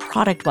when its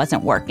product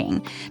wasn't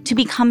working, to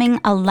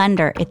becoming a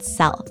lender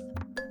itself.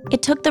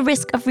 It took the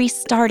risk of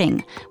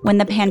restarting when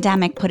the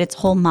pandemic put its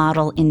whole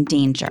model in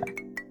danger.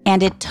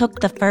 And it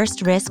took the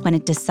first risk when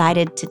it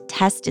decided to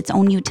test its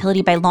own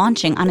utility by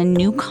launching on a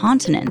new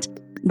continent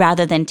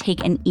rather than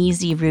take an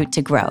easy route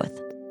to growth.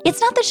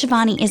 It's not that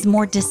Shivani is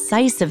more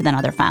decisive than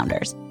other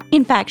founders.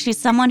 In fact, she's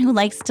someone who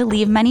likes to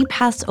leave many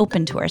paths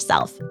open to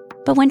herself.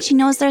 But when she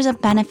knows there's a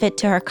benefit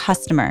to her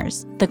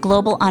customers, the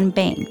global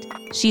unbanked,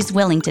 she's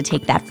willing to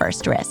take that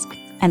first risk.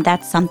 And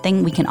that's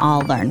something we can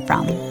all learn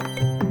from.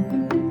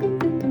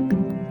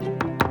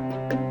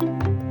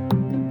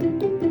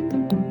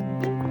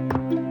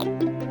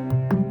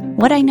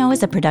 What I Know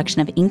is a production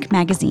of Inc.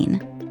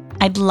 magazine.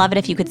 I'd love it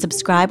if you could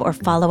subscribe or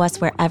follow us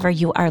wherever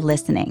you are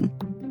listening.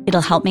 It'll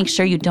help make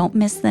sure you don't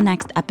miss the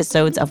next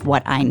episodes of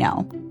What I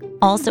Know.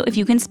 Also, if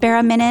you can spare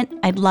a minute,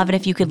 I'd love it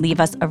if you could leave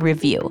us a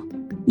review.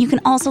 You can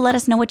also let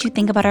us know what you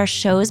think about our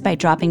shows by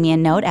dropping me a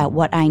note at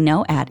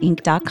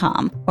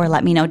whatiknow@inc.com or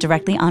let me know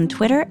directly on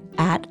Twitter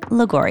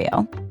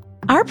 @Lagorio.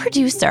 Our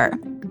producer,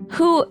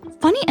 who,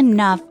 funny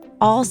enough,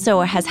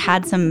 also has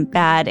had some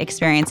bad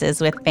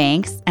experiences with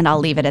banks, and I'll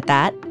leave it at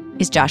that,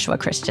 is Joshua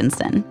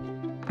Christensen.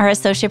 Our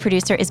associate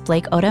producer is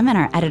Blake Odom, and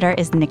our editor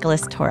is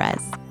Nicholas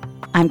Torres.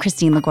 I'm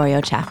Christine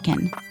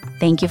Lagorio-Chafkin.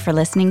 Thank you for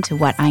listening to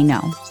What I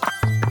Know.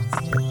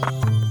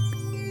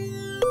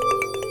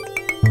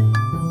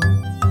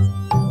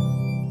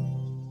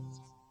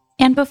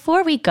 And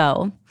before we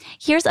go,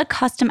 here's a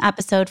custom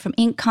episode from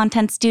Inc.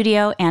 Content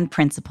Studio and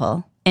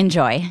Principal.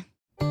 Enjoy.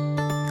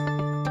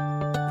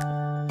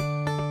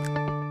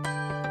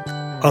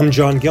 I'm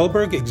John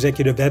Gelberg,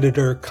 Executive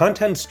Editor,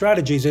 Content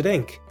Strategies at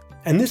Inc.,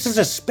 and this is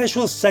a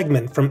special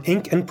segment from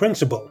Inc. and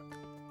Principal.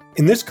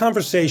 In this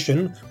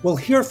conversation, we'll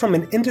hear from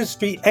an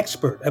industry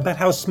expert about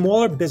how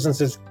smaller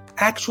businesses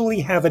actually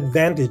have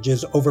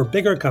advantages over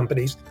bigger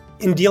companies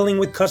in dealing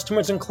with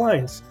customers and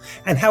clients,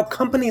 and how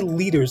company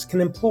leaders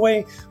can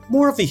employ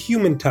more of a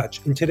human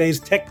touch in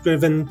today's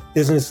tech-driven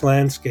business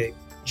landscape.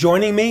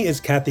 Joining me is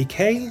Kathy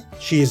Kay.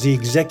 She is the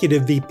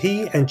Executive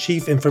VP and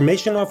Chief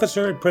Information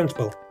Officer at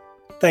Principal.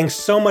 Thanks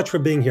so much for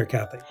being here,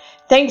 Kathy.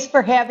 Thanks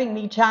for having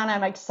me, John.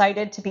 I'm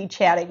excited to be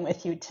chatting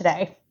with you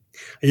today.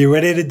 Are you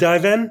ready to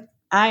dive in?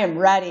 I am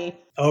ready.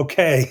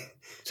 Okay.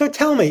 So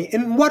tell me,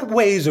 in what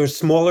ways are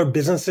smaller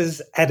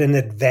businesses at an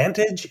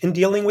advantage in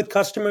dealing with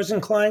customers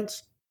and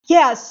clients?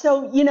 Yeah,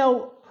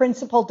 so,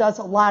 Principal does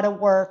a lot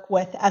of work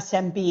with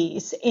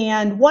SMBs.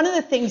 And one of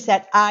the things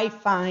that I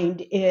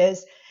find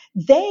is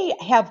they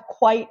have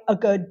quite a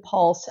good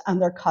pulse on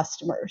their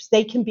customers.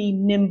 They can be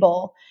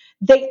nimble.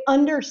 They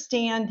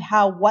understand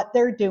what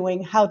they're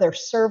doing, how they're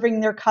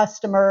serving their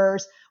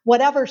customers,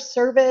 whatever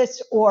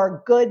service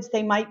or goods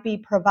they might be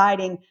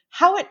providing,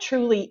 how it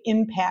truly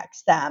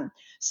impacts them.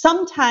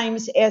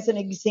 Sometimes, as an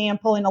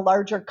example, in a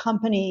larger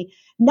company,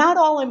 not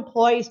all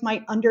employees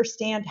might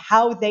understand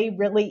how they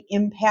really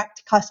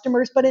impact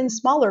customers, but in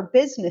smaller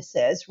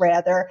businesses,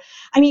 rather,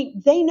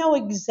 they know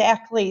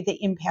exactly the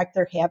impact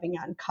they're having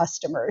on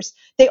customers.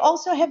 They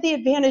also have the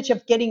advantage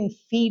of getting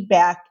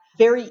feedback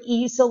very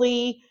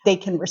easily. They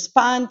can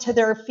respond to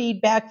their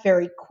feedback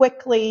very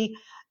quickly,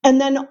 and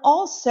then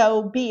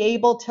also be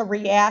able to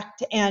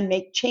react and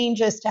make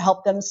changes to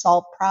help them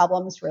solve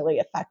problems really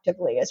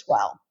effectively as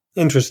well.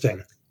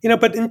 Interesting.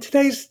 But in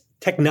today's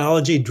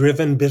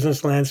technology-driven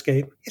business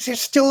landscape, is there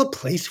still a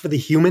place for the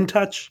human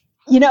touch?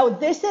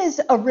 This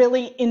is a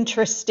really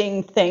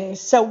interesting thing.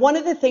 So one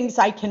of the things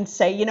I can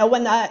say,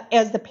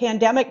 as the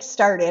pandemic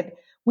started,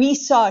 we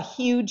saw a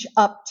huge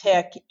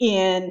uptick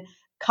in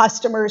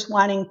customers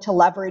wanting to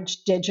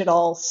leverage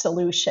digital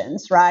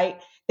solutions, right?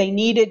 They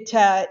needed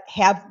to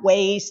have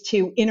ways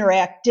to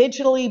interact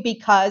digitally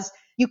because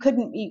you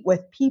couldn't meet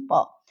with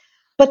people.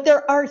 But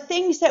there are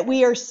things that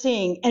we are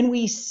seeing, and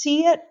we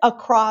see it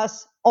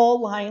across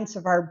all lines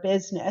of our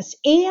business,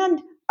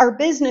 and our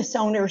business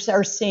owners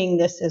are seeing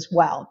this as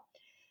well.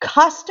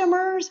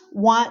 Customers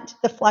want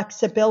the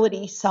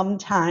flexibility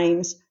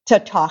sometimes to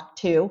talk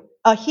to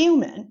a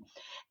human.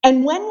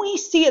 And when we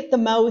see it the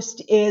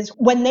most is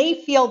when they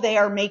feel they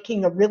are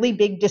making a really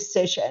big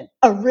decision,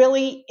 a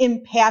really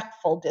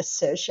impactful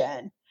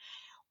decision.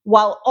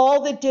 While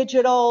all the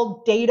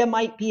digital data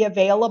might be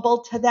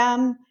available to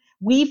them,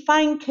 we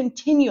find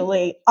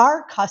continually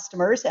our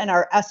customers and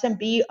our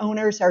SMB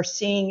owners are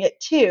seeing it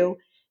too.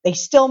 They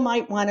still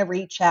might want to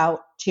reach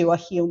out to a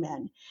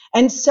human.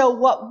 And so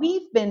what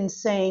we've been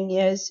saying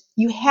is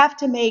you have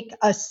to make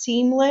a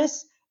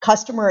seamless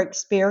customer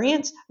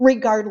experience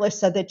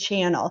regardless of the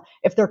channel.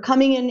 If they're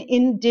coming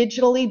in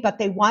digitally, but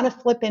they want to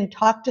flip and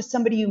talk to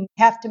somebody, you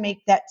have to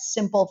make that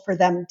simple for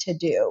them to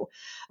do.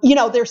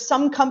 There's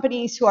some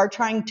companies who are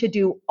trying to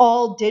do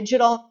all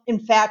digital. In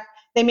fact,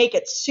 they make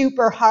it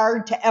super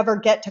hard to ever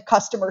get to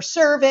customer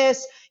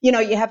service. You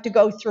have to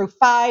go through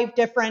 5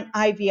 different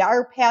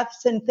IVR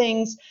paths and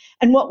things.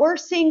 And what we're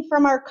seeing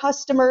from our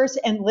customers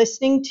and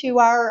listening to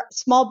our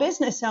small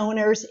business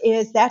owners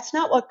is that's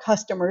not what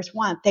customers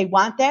want. They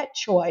want that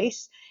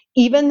choice,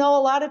 even though a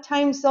lot of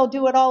times they'll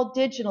do it all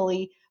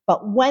digitally.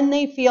 But when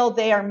they feel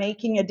they are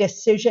making a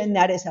decision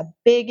that is a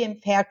big,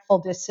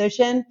 impactful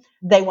decision,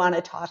 they want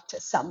to talk to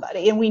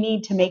somebody. And we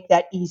need to make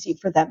that easy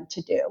for them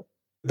to do.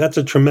 That's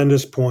a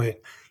tremendous point.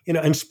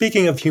 And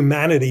speaking of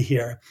humanity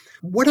here,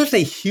 what is a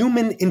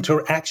human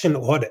interaction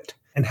audit?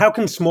 And how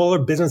can smaller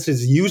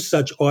businesses use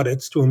such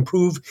audits to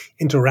improve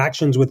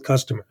interactions with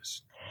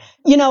customers?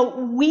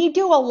 We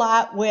do a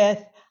lot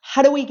with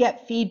how do we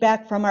get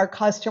feedback from our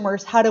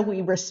customers? How do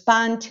we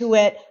respond to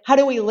it? How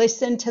do we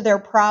listen to their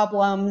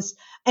problems?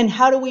 And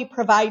how do we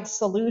provide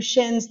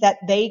solutions that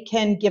they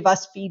can give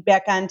us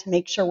feedback on to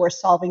make sure we're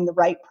solving the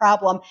right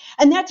problem?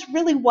 And that's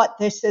really what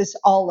this is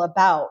all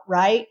about,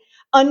 right?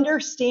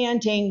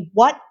 Understanding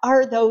what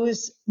are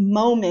those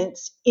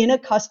moments in a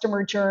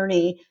customer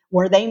journey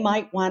where they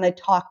might want to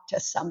talk to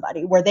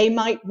somebody, where they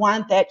might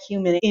want that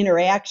human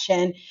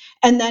interaction.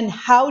 And then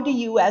how do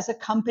you as a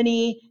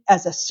company,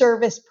 as a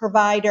service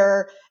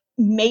provider,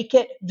 make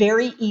it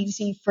very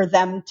easy for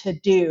them to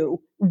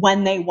do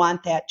when they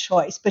want that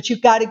choice? But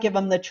you've got to give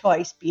them the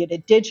choice, be it a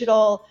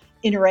digital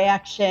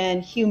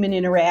interaction, human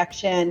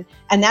interaction.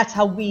 And that's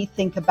how we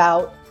think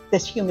about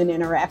this human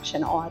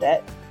interaction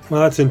audit. Well,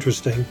 that's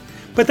interesting.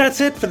 But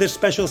that's it for this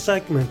special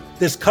segment.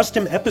 This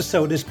custom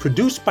episode is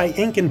produced by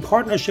Inc. in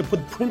partnership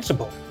with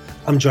Principal.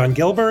 I'm John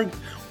Gilberg.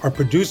 Our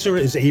producer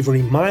is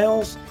Avery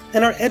Miles,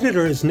 and our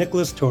editor is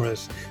Nicholas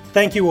Torres.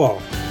 Thank you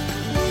all.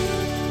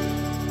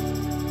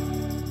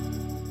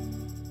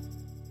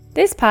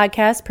 This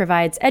podcast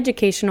provides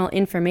educational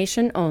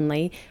information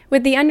only,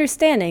 with the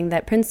understanding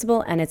that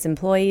Principal and its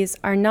employees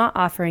are not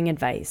offering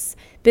advice.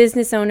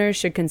 Business owners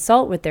should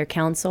consult with their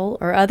counsel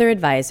or other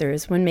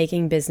advisors when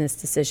making business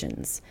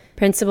decisions.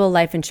 Principal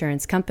Life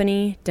Insurance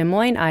Company, Des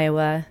Moines,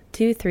 Iowa,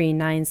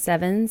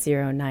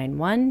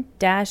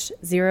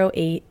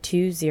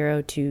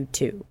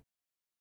 2397091-0820022.